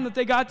time that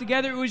they got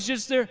together. It was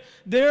just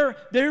their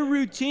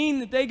routine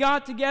that they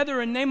got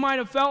together, and they might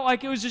have felt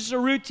like it was just a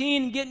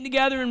routine getting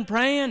together and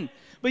praying.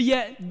 But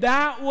yet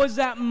that was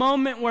that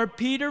moment where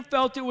Peter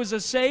felt it was a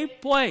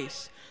safe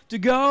place to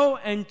go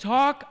and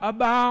talk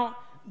about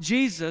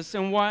Jesus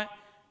and what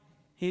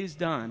he's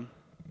done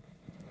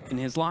in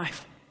his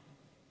life.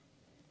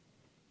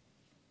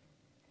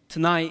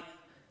 Tonight,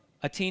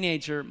 a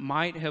teenager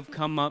might have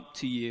come up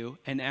to you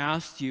and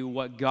asked you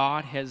what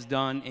God has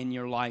done in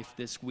your life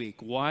this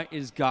week. What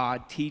is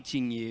God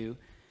teaching you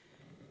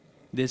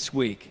this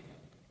week?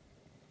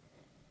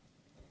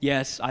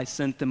 Yes, I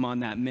sent them on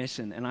that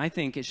mission, and I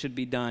think it should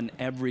be done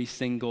every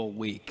single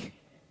week.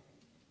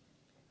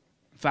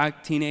 In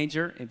fact,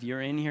 teenager, if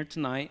you're in here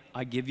tonight,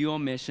 I give you a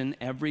mission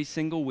every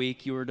single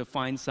week. You are to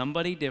find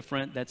somebody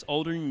different that's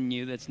older than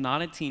you, that's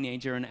not a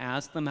teenager, and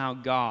ask them how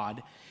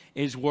God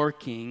is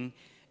working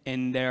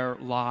in their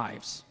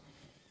lives.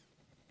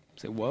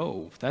 Say,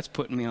 whoa, that's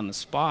putting me on the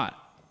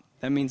spot.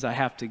 That means I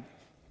have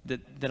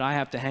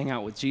to hang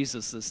out with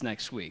Jesus this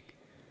next week.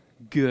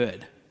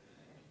 Good.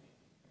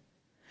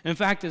 In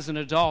fact, as an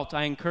adult,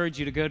 I encourage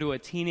you to go to a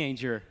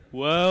teenager.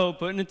 Whoa,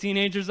 putting the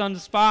teenagers on the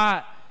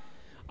spot.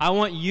 I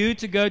want you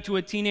to go to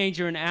a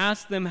teenager and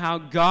ask them how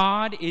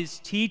God is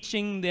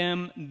teaching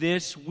them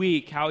this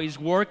week, how he's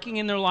working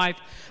in their life,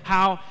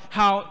 how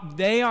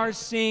they are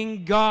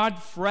seeing God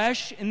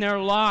fresh in their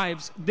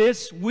lives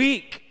this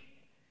week.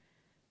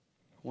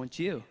 I want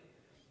you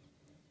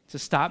to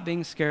stop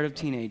being scared of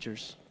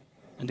teenagers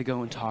and to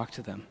go and talk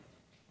to them.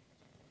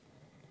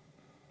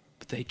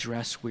 But they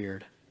dress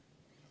weird.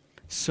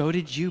 So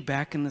did you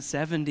back in the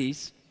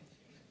 70s.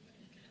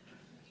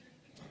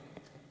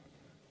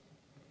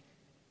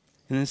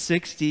 In the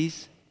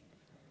 60s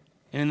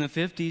and in the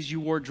 50s, you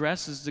wore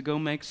dresses to go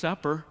make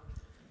supper.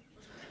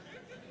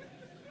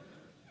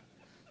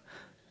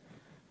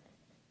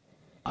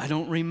 I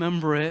don't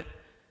remember it,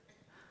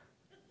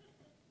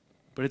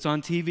 but it's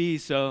on TV,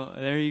 so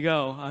there you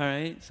go, all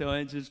right? So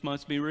it just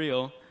must be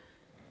real.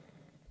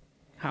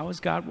 How is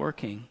God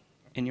working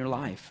in your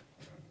life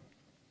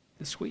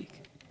this week?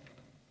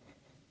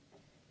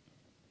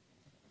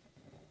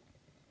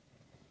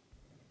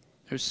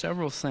 There's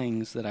several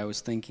things that I was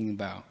thinking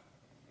about.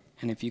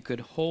 And if you could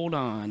hold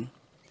on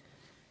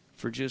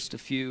for just a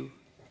few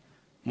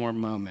more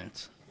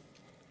moments,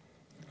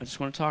 I just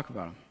want to talk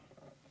about them.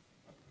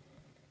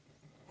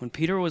 When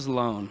Peter was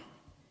alone,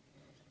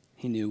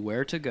 he knew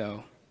where to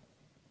go,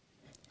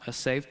 a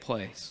safe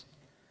place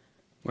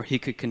where he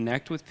could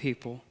connect with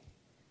people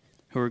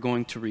who are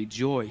going to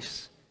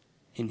rejoice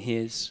in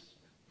his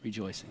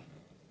rejoicing.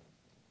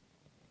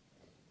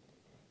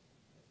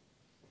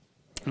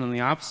 And on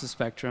the opposite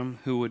spectrum,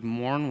 who would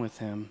mourn with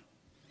him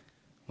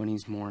when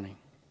he's mourning.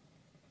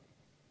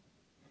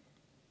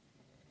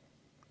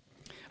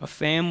 A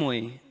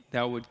family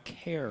that would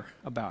care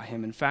about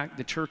him. In fact,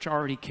 the church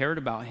already cared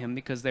about him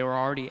because they were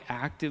already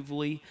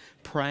actively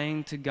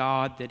praying to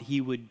God that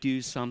he would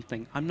do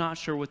something. I'm not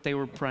sure what they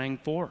were praying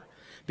for,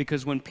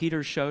 because when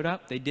Peter showed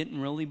up, they didn't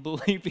really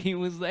believe he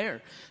was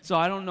there. So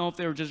I don't know if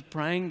they were just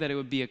praying that it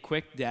would be a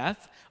quick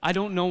death. I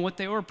don't know what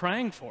they were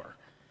praying for,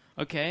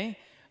 okay?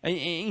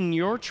 In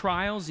your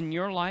trials, in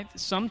your life,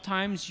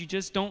 sometimes you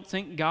just don't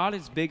think God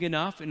is big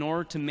enough in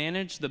order to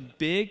manage the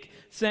big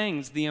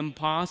things, the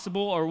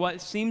impossible, or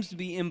what seems to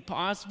be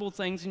impossible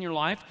things in your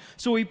life.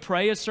 So we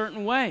pray a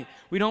certain way.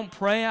 We don't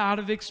pray out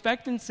of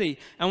expectancy.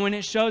 And when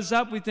it shows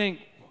up, we think,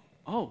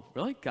 oh,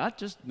 really? God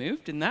just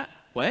moved in that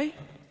way?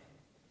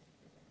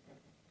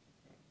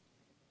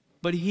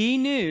 But he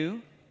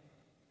knew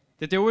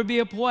that there would be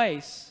a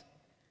place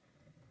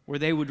where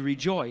they would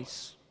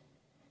rejoice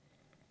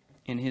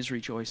in his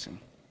rejoicing.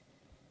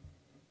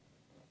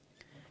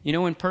 You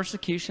know, when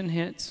persecution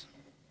hits,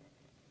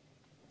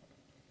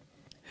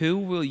 who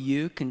will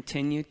you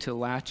continue to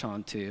latch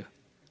onto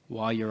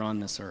while you're on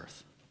this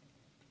earth?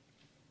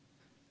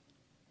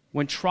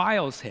 When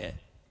trials hit,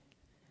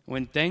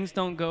 when things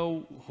don't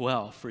go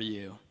well for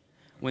you,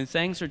 when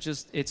things are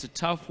just, it's a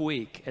tough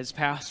week, as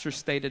Pastor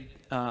stated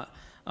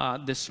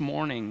this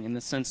morning, in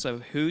the sense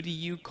of who do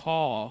you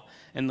call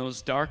in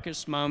those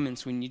darkest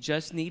moments when you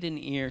just need an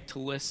ear to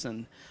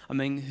listen? I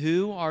mean,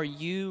 who are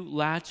you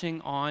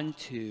latching on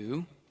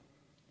to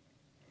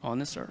on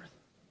this earth?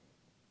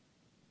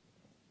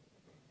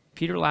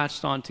 Peter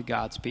latched on to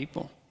God's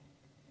people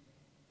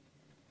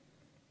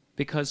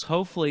because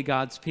hopefully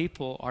God's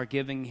people are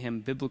giving him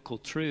biblical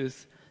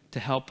truth to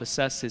help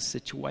assess his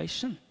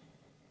situation,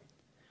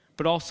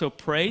 but also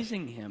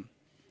praising him.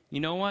 You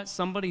know what?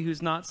 Somebody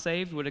who's not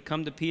saved would have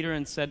come to Peter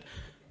and said,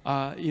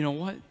 you know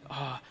what?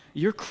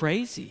 You're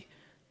crazy.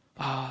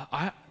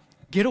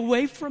 Get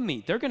away from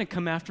me. They're going to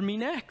come after me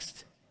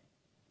next.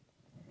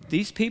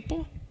 These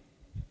people,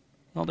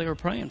 well, they were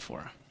praying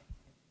for him.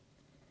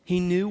 He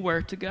knew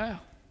where to go.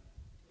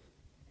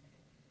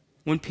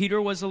 When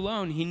Peter was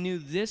alone, he knew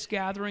this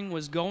gathering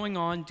was going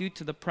on due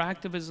to the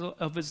practice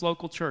of his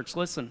local church.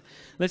 Listen,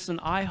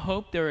 I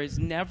hope there is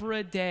never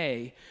a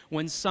day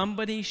when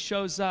somebody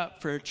shows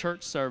up for a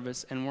church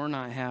service and we're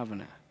not having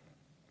it.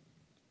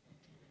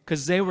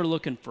 Because they were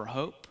looking for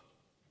hope.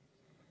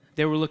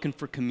 They were looking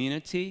for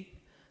community.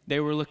 They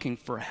were looking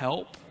for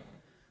help.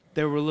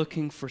 They were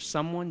looking for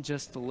someone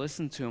just to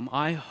listen to them.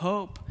 I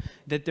hope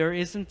that there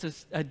isn't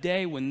a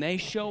day when they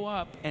show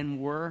up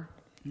and we're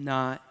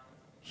not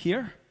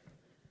here.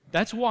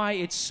 That's why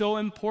it's so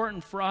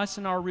important for us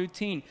in our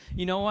routine.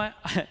 You know what?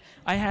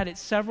 I had it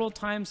several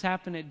times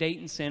happen at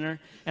Dayton Center,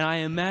 and I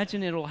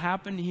imagine it'll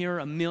happen here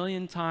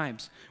 1,000,000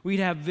 times. We'd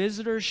have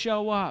visitors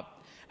show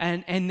up,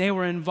 and they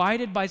were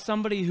invited by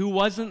somebody who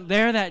wasn't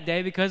there that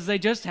day because they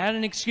just had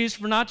an excuse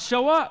for not to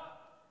show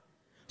up.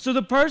 So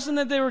the person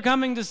that they were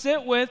coming to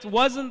sit with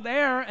wasn't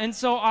there, and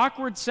so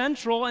awkward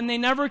central, and they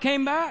never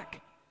came back.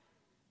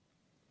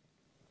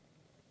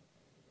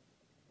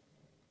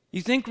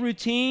 You think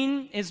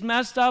routine is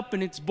messed up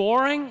and it's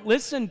boring?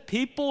 Listen,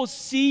 people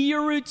see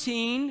your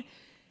routine,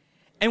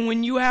 and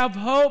when you have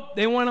hope,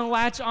 they want to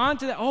latch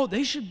onto that. Oh,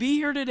 they should be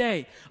here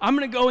today. I'm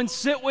going to go and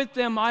sit with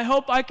them. I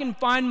hope I can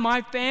find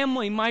my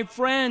family, my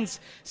friends,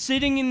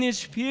 sitting in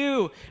this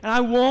pew, and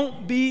I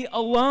won't be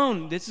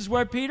alone. This is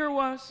where Peter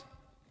was.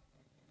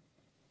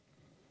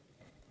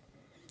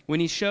 When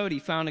he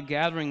found a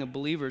gathering of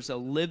believers, a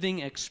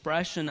living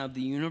expression of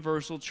the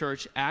universal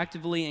church,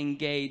 actively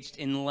engaged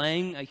in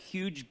laying a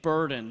huge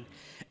burden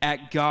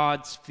at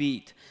God's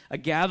feet. A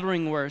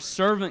gathering where a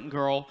servant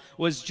girl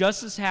was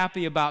just as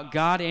happy about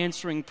God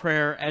answering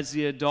prayer as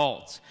the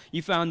adults.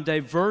 You found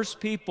diverse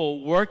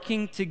people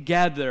working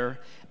together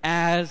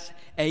as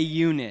a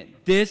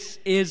unit. This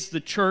is the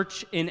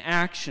church in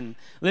action.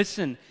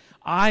 Listen,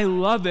 I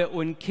love it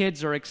when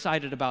kids are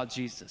excited about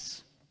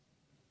Jesus.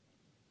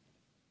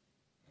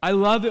 I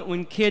love it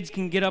when kids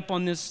can get up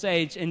on this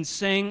stage and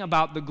sing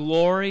about the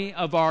glory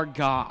of our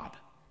God.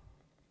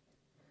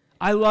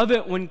 I love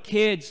it when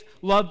kids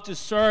love to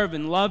serve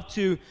and love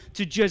to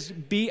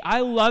just be. I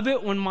love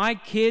it when my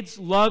kids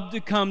love to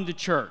come to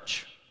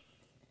church.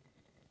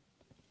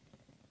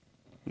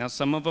 Now,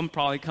 some of them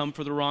probably come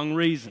for the wrong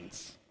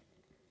reasons.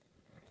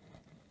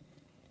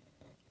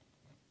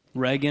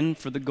 Reagan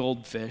for the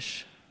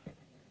goldfish.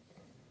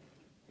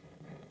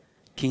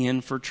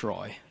 Kian for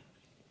Troy.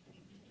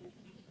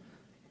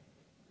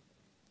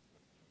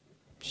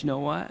 But you know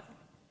what?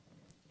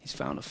 He's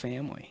found a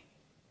family.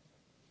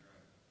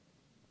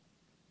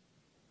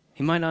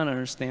 He might not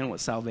understand what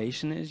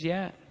salvation is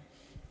yet,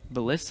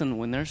 but listen,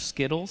 when there's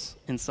Skittles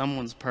in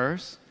someone's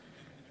purse,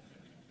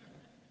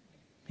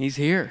 he's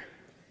here.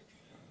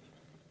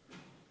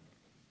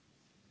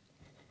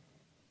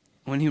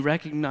 When he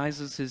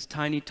recognizes his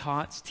Tiny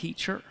Tots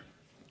teacher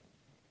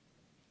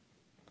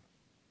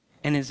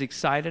and is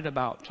excited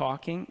about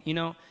talking, you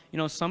know,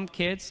 some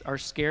kids are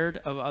scared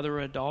of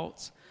other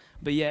adults.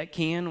 But yet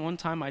Ken, one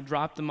time I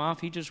dropped him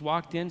off. He just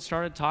walked in,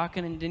 started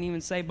talking, and didn't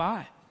even say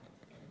bye.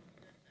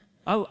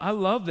 I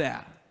love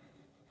that.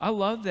 I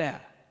love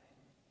that.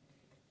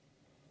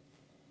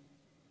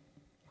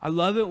 I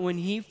love it when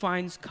he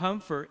finds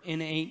comfort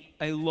in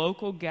a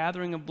local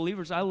gathering of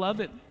believers. I love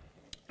it.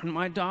 And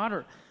my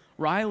daughter,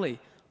 Riley,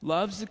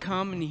 loves to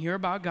come and hear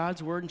about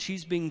God's word, and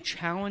she's being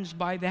challenged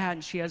by that,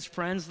 and she has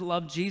friends that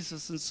love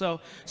Jesus. And so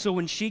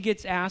when she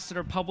gets asked at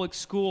her public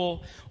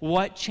school,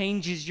 what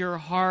changes your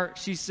heart,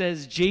 she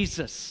says,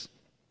 Jesus.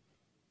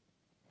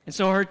 And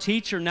so her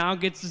teacher now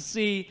gets to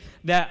see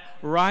that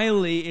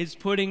Riley is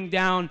putting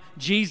down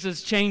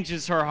Jesus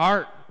changes her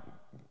heart.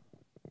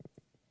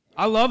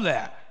 I love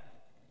that.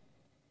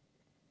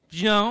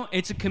 You know,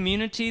 it's a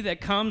community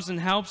that comes and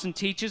helps and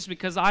teaches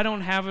because I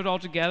don't have it all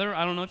together.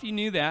 I don't know if you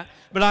knew that,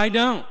 but I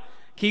don't.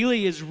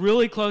 Keely is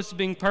really close to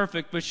being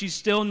perfect, but she's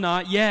still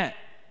not yet.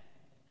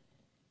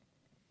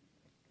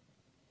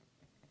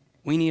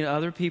 We need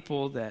other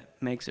people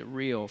that makes it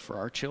real for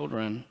our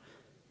children.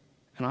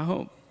 And I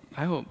hope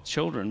I hope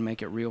children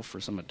make it real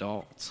for some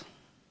adults.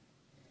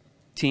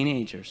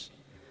 Teenagers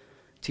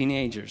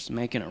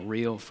making it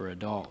real for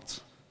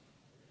adults.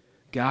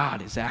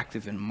 God is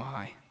active in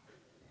my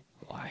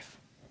life.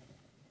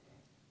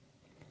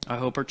 I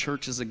hope our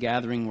church is a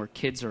gathering where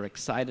kids are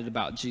excited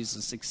about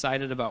Jesus,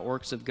 excited about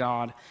works of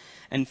God,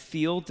 and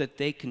feel that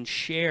they can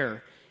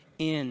share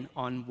in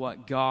on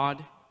what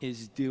God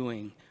is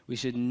doing. We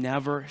should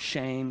never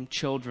shame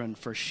children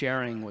for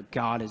sharing what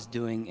God is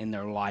doing in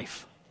their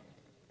life.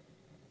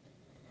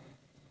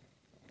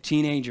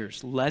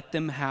 Teenagers, let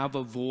them have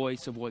a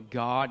voice of what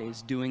God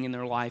is doing in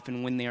their life.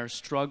 And when they are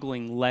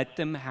struggling, let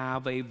them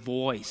have a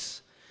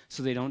voice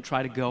so they don't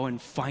try to go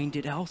and find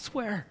it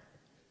elsewhere.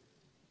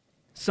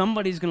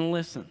 Somebody's going to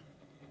listen.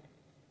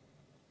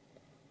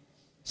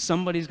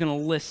 Somebody's going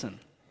to listen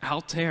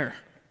out there.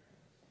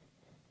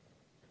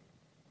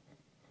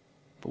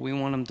 But we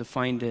want them to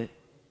find it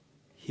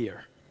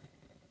here.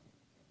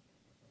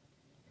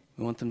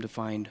 We want them to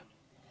find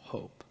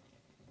hope.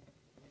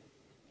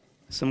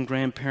 Some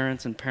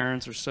grandparents and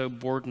parents are so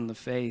bored in the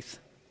faith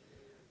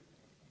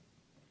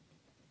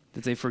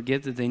that they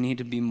forget that they need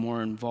to be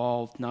more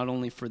involved, not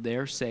only for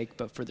their sake,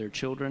 but for their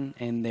children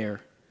and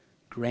their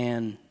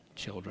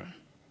grandchildren.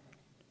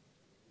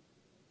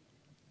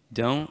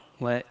 Don't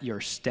let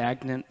your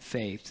stagnant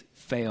faith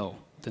fail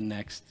the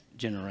next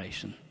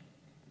generation.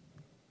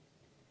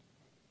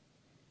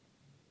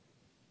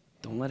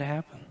 Don't let it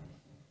happen.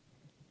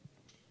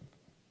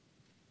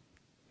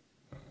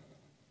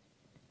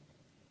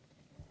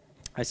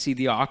 I see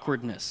the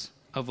awkwardness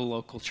of a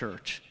local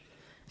church.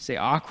 Say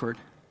awkward.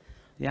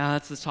 Yeah,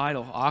 that's the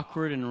title.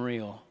 Awkward and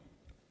real.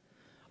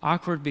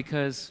 Awkward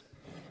because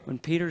when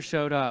Peter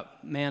showed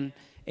up, man,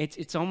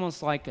 it's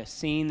almost like a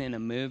scene in a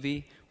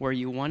movie where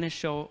you want to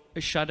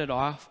shut it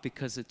off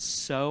because it's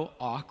so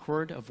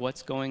awkward of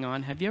what's going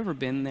on. Have you ever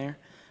been there?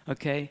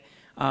 Okay.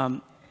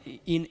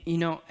 You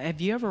know,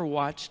 have you ever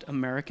watched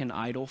American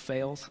Idol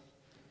fails?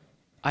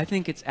 I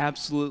think it's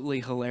absolutely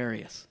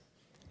hilarious.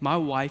 My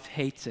wife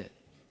hates it.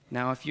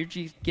 Now, if you're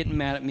getting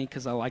mad at me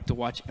because I like to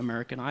watch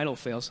American Idol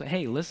fail, so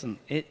hey, listen,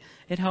 it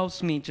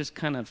helps me just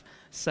kind of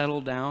settle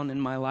down in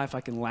my life.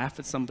 I can laugh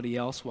at somebody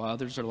else while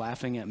others are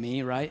laughing at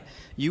me, right?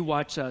 You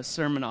watch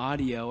sermon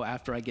audio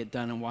after I get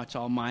done and watch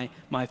all my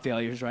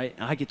failures, right?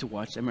 I get to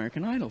watch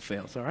American Idol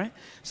fails, all right?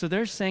 So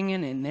they're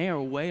singing and they are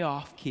way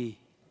off key.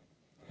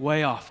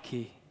 Way off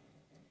key.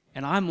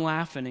 And I'm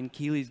laughing and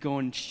Keely's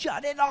going,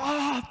 shut it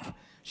off!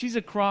 She's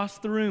across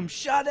the room.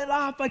 Shut it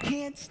off. I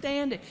can't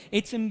stand it.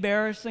 It's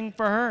embarrassing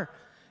for her.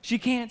 She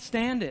can't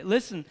stand it.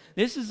 Listen,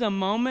 this is a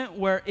moment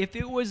where if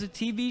it was a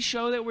TV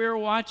show that we were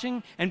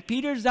watching and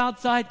Peter's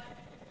outside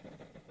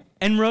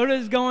and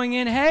Rhoda's going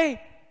in,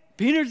 hey,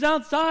 Peter's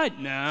outside.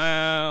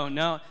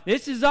 No.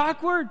 This is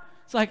awkward.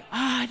 It's like,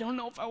 I don't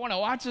know if I want to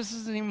watch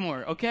this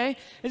anymore, okay?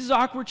 This is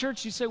awkward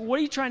church. You say, what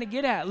are you trying to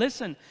get at?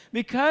 Listen,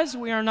 because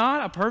we are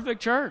not a perfect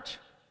church.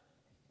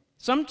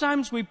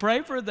 Sometimes we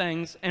pray for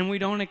things and we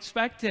don't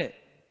expect it.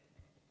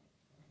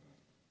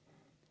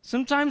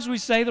 Sometimes we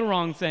say the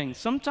wrong thing.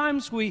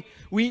 Sometimes we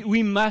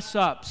mess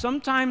up.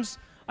 Sometimes,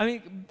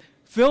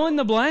 fill in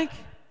the blank.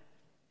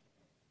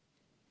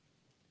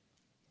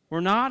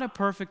 We're not a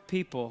perfect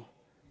people,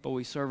 but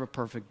we serve a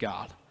perfect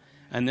God.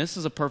 And this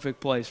is a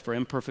perfect place for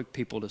imperfect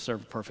people to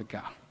serve a perfect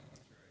God.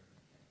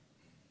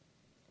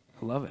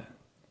 I love it.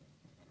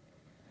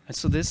 And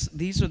so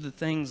these are the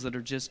things that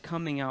are just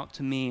coming out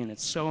to me, and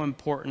it's so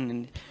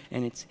important,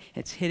 and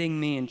it's hitting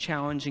me and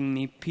challenging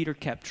me. Peter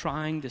kept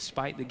trying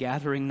despite the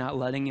gathering not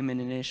letting him in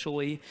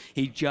initially.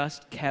 He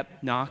just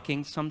kept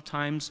knocking.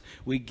 Sometimes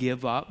we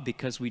give up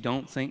because we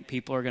don't think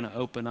people are going to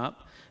open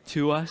up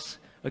to us,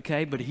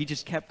 okay? But he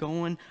just kept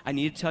going. I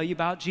need to tell you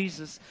about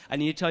Jesus. I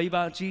need to tell you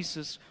about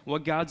Jesus,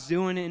 what God's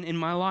doing in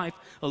my life.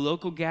 A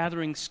local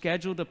gathering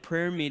scheduled a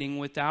prayer meeting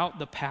without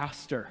the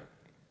pastor.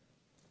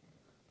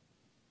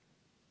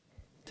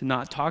 To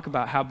not talk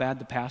about how bad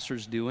the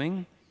pastor's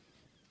doing,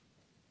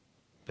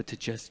 but to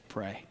just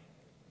pray.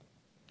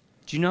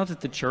 Do you know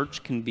that the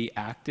church can be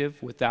active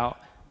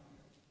without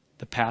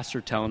the pastor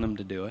telling them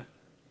to do it?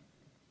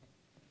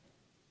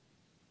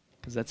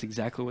 Because that's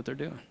exactly what they're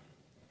doing.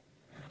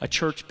 A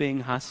church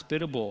being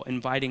hospitable,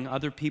 inviting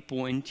other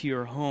people into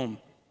your home.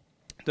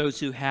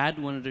 Those who had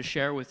wanted to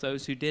share with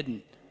those who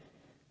didn't.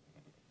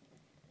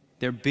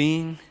 They're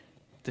being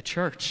the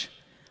church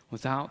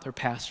without their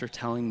pastor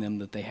telling them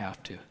that they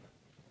have to.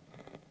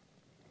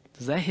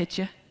 Does that hit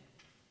you?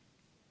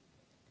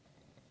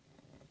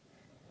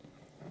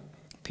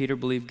 Peter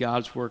believed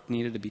God's work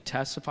needed to be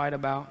testified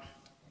about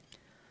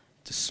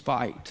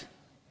despite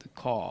the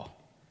call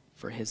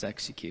for his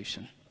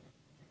execution.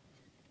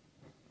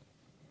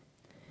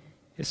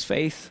 His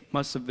faith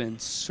must have been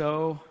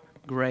so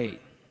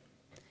great.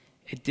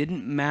 It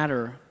didn't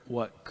matter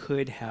what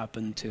could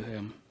happen to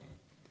him.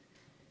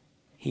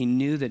 He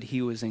knew that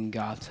he was in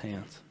God's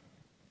hands.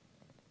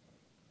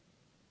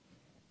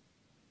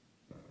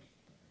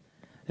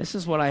 This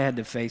is what I had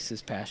to face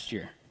this past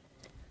year.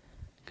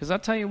 Because I'll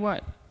tell you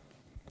what,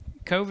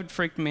 COVID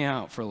freaked me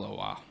out for a little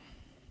while.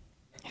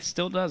 It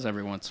still does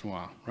every once in a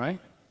while, right?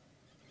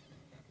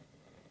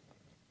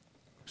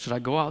 Should I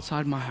go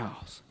outside my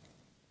house?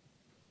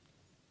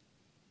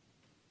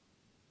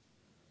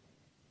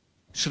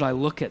 Should I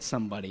look at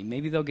somebody?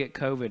 Maybe they'll get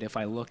COVID if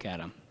I look at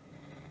them.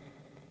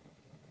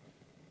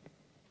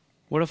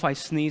 What if I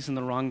sneeze in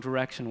the wrong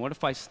direction? What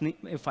if I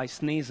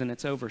sneeze and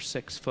it's over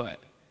 6 foot?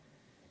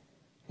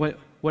 What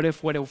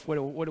if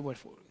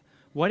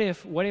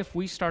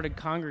we started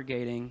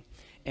congregating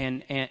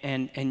and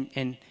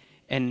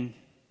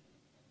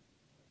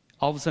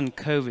all of a sudden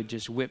COVID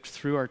just whipped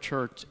through our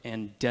church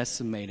and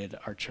decimated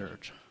our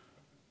church?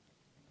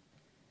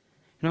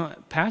 You know,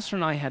 Pastor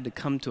and I had to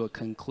come to a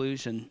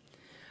conclusion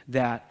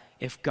that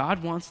if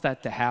God wants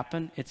that to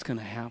happen, it's going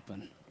to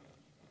happen.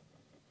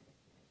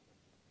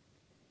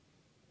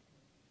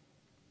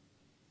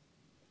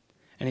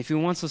 And if he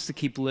wants us to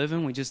keep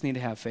living, we just need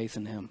to have faith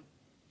in him.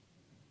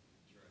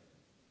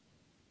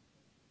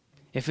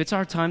 If it's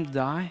our time to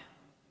die,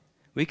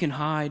 we can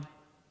hide.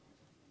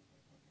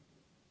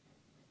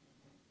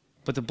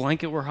 But the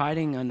blanket we're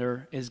hiding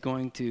under is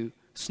going to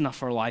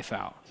snuff our life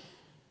out.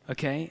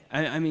 Okay?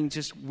 I mean,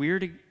 just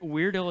weird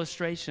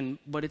illustration,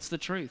 but it's the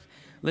truth.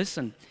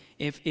 Listen,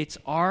 if it's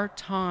our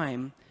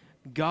time,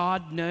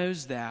 God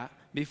knows that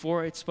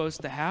before it's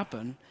supposed to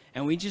happen,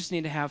 and we just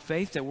need to have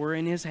faith that we're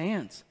in his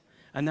hands.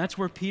 And that's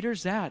where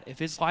Peter's at. If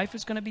his life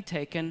is going to be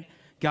taken,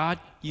 God,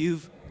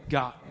 you've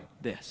got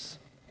this.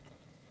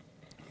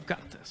 You've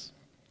got this.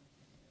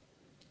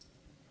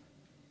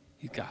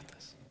 You've got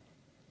this.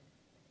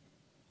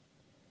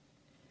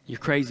 You're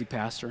crazy,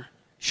 Pastor.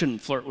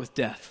 Shouldn't flirt with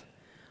death.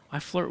 I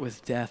flirt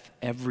with death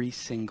every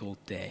single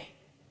day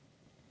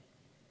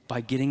by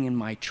getting in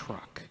my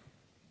truck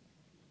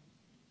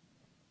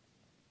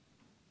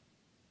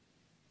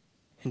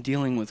and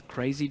dealing with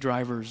crazy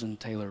drivers in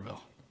Taylorville.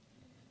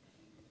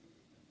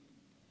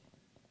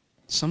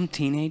 Some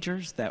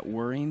teenagers that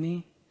worry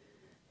me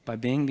by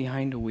being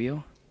behind a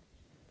wheel.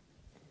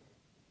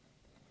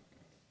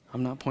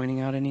 I'm not pointing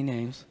out any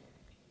names.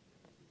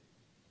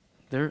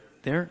 They're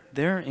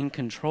in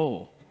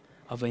control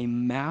of a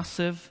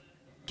massive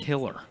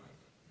killer.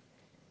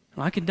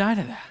 And I could die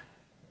to that.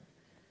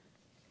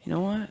 You know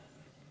what?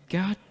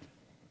 God,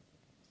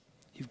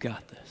 you've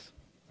got this.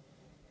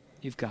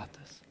 You've got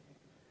this.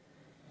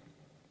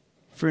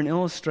 For an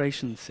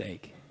illustration's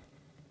sake,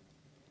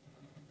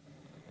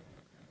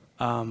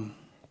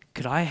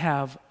 could I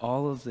have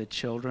all of the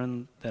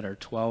children that are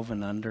 12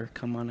 and under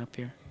come on up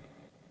here?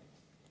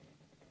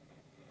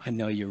 I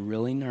know you're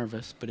really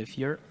nervous, but if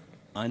you're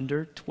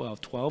under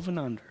 12 and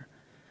under,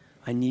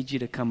 I need you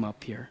to come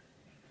up here.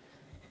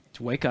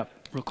 To wake up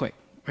real quick.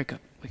 Wake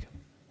up.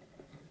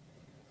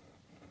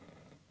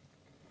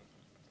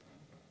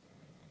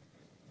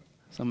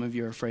 Some of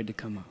you are afraid to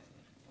come up.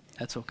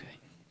 That's okay.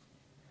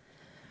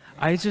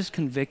 I was just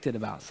convicted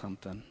about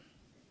something.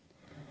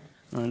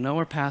 I know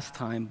we're past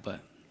time,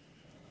 but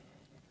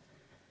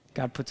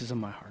God puts this in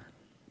my heart.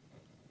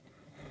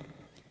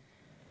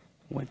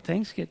 When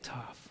things get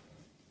tough,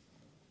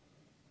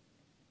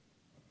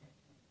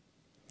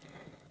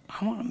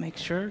 I want to make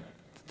sure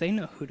that they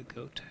know who to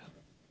go to.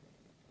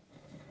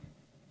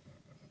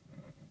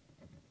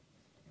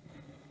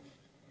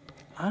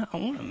 I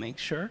want to make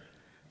sure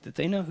that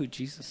they know who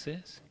Jesus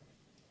is.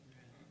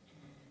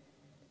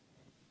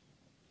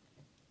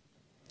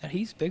 That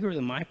he's bigger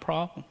than my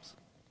problems.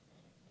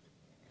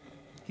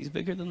 He's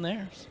bigger than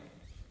theirs.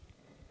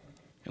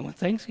 And when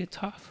things get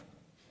tough,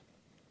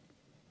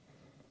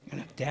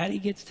 and if daddy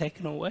gets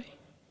taken away,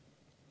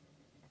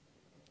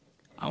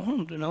 I want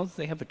them to know that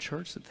they have a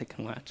church that they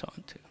can latch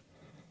on to.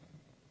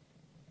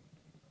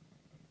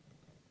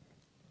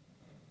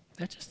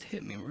 That just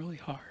hit me really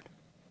hard.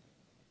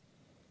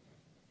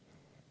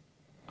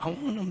 I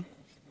want them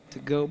to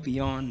go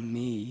beyond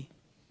me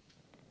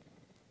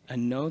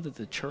and know that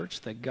the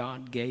church that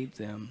God gave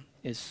them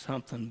is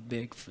something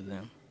big for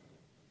them.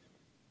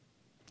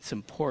 It's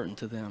important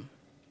to them.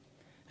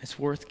 It's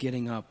worth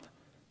getting up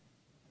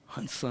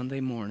on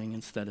Sunday morning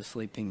instead of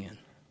sleeping in.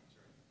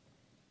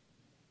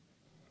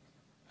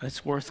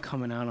 It's worth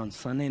coming out on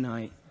Sunday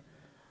night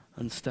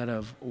instead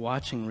of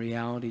watching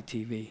reality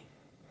TV.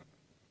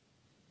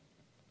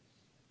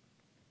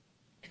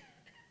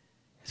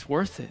 It's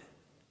worth it.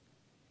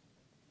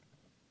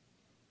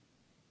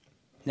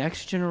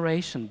 Next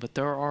generation, but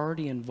they're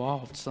already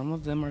involved. Some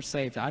of them are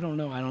saved. I don't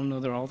know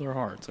all their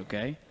hearts,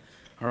 okay?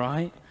 All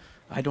right?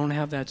 I don't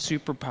have that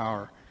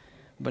superpower.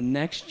 But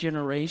next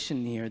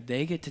generation here,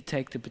 they get to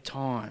take the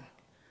baton.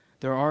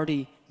 They're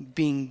already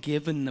being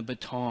given the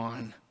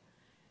baton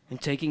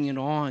and taking it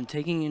on,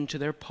 taking it into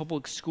their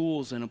public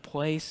schools in a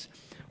place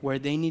where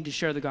they need to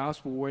share the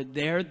gospel, where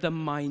they're the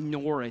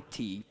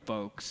minority,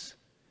 folks.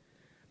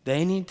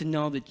 They need to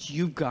know that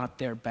you've got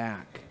their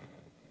back.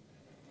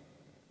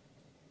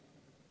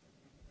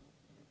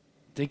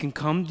 They can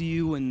come to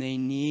you when they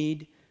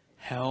need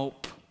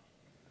help.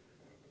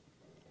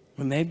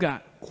 When they've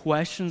got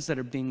questions that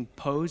are being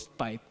posed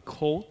by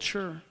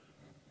culture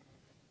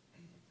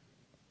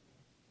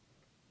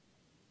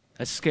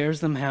that scares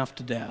them half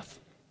to death.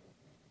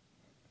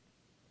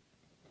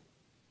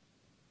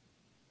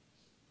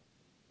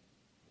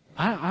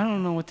 I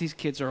don't know what these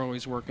kids are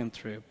always working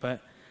through,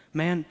 but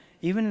man,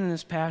 even in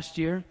this past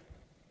year,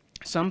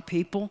 some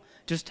people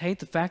just hate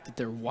the fact that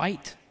they're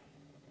white.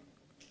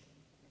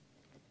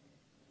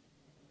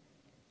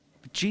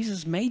 But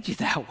Jesus made you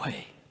that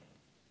way.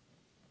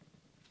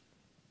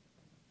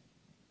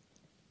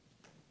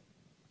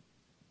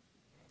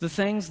 The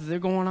things that they're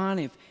going on,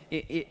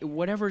 if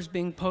whatever's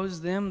being posed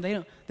to them,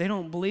 they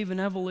don't believe in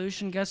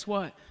evolution, guess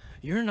what?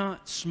 You're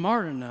not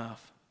smart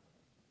enough.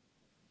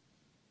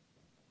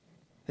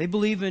 They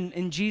believe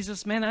in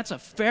Jesus, man, that's a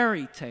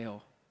fairy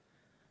tale.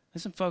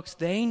 Listen, folks,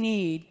 they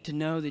need to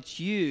know that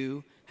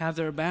you have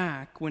their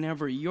back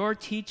whenever you're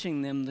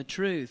teaching them the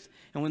truth.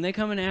 And when they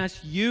come and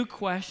ask you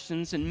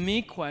questions and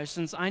me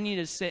questions, I need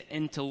to sit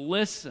and to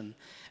listen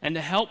and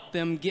to help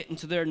them get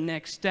into their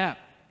next step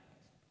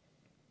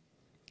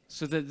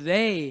so that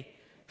they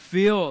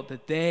feel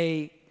that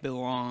they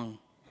belong.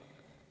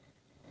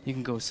 You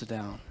can go sit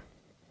down.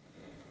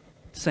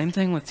 Same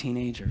thing with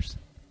teenagers.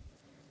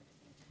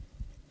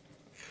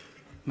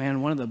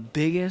 Man, one of the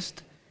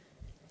biggest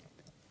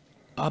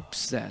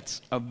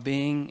upsets of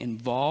being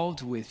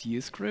involved with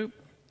youth group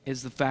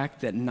is the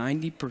fact that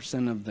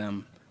 90% of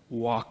them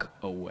walk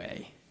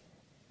away.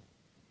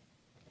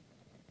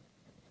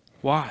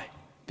 Why?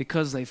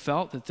 Because they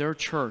felt that their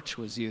church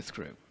was youth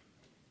group.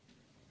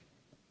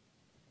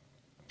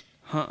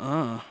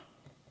 And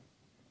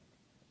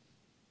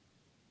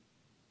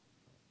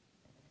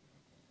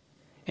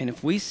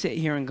if we sit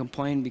here and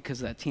complain because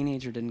that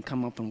teenager didn't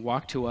come up and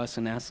walk to us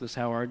and ask us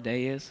how our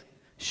day is,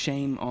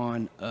 shame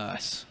on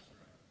us.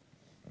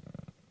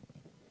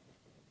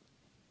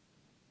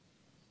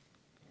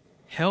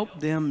 Help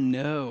them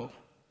know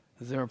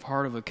that they're a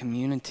part of a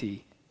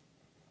community,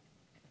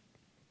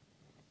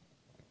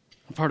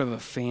 a part of a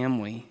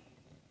family.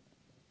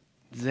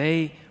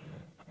 They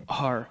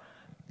are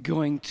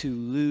going to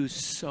lose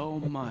so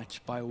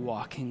much by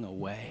walking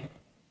away.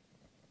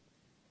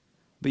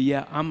 But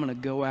yeah, I'm going to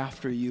go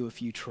after you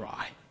if you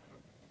try.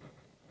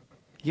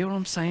 You know what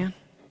I'm saying?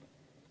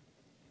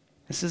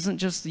 This isn't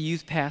just the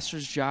youth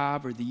pastor's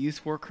job or the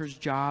youth worker's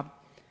job.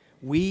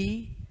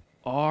 We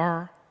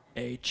are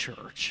a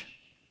church.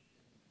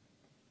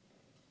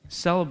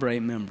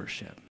 Celebrate membership.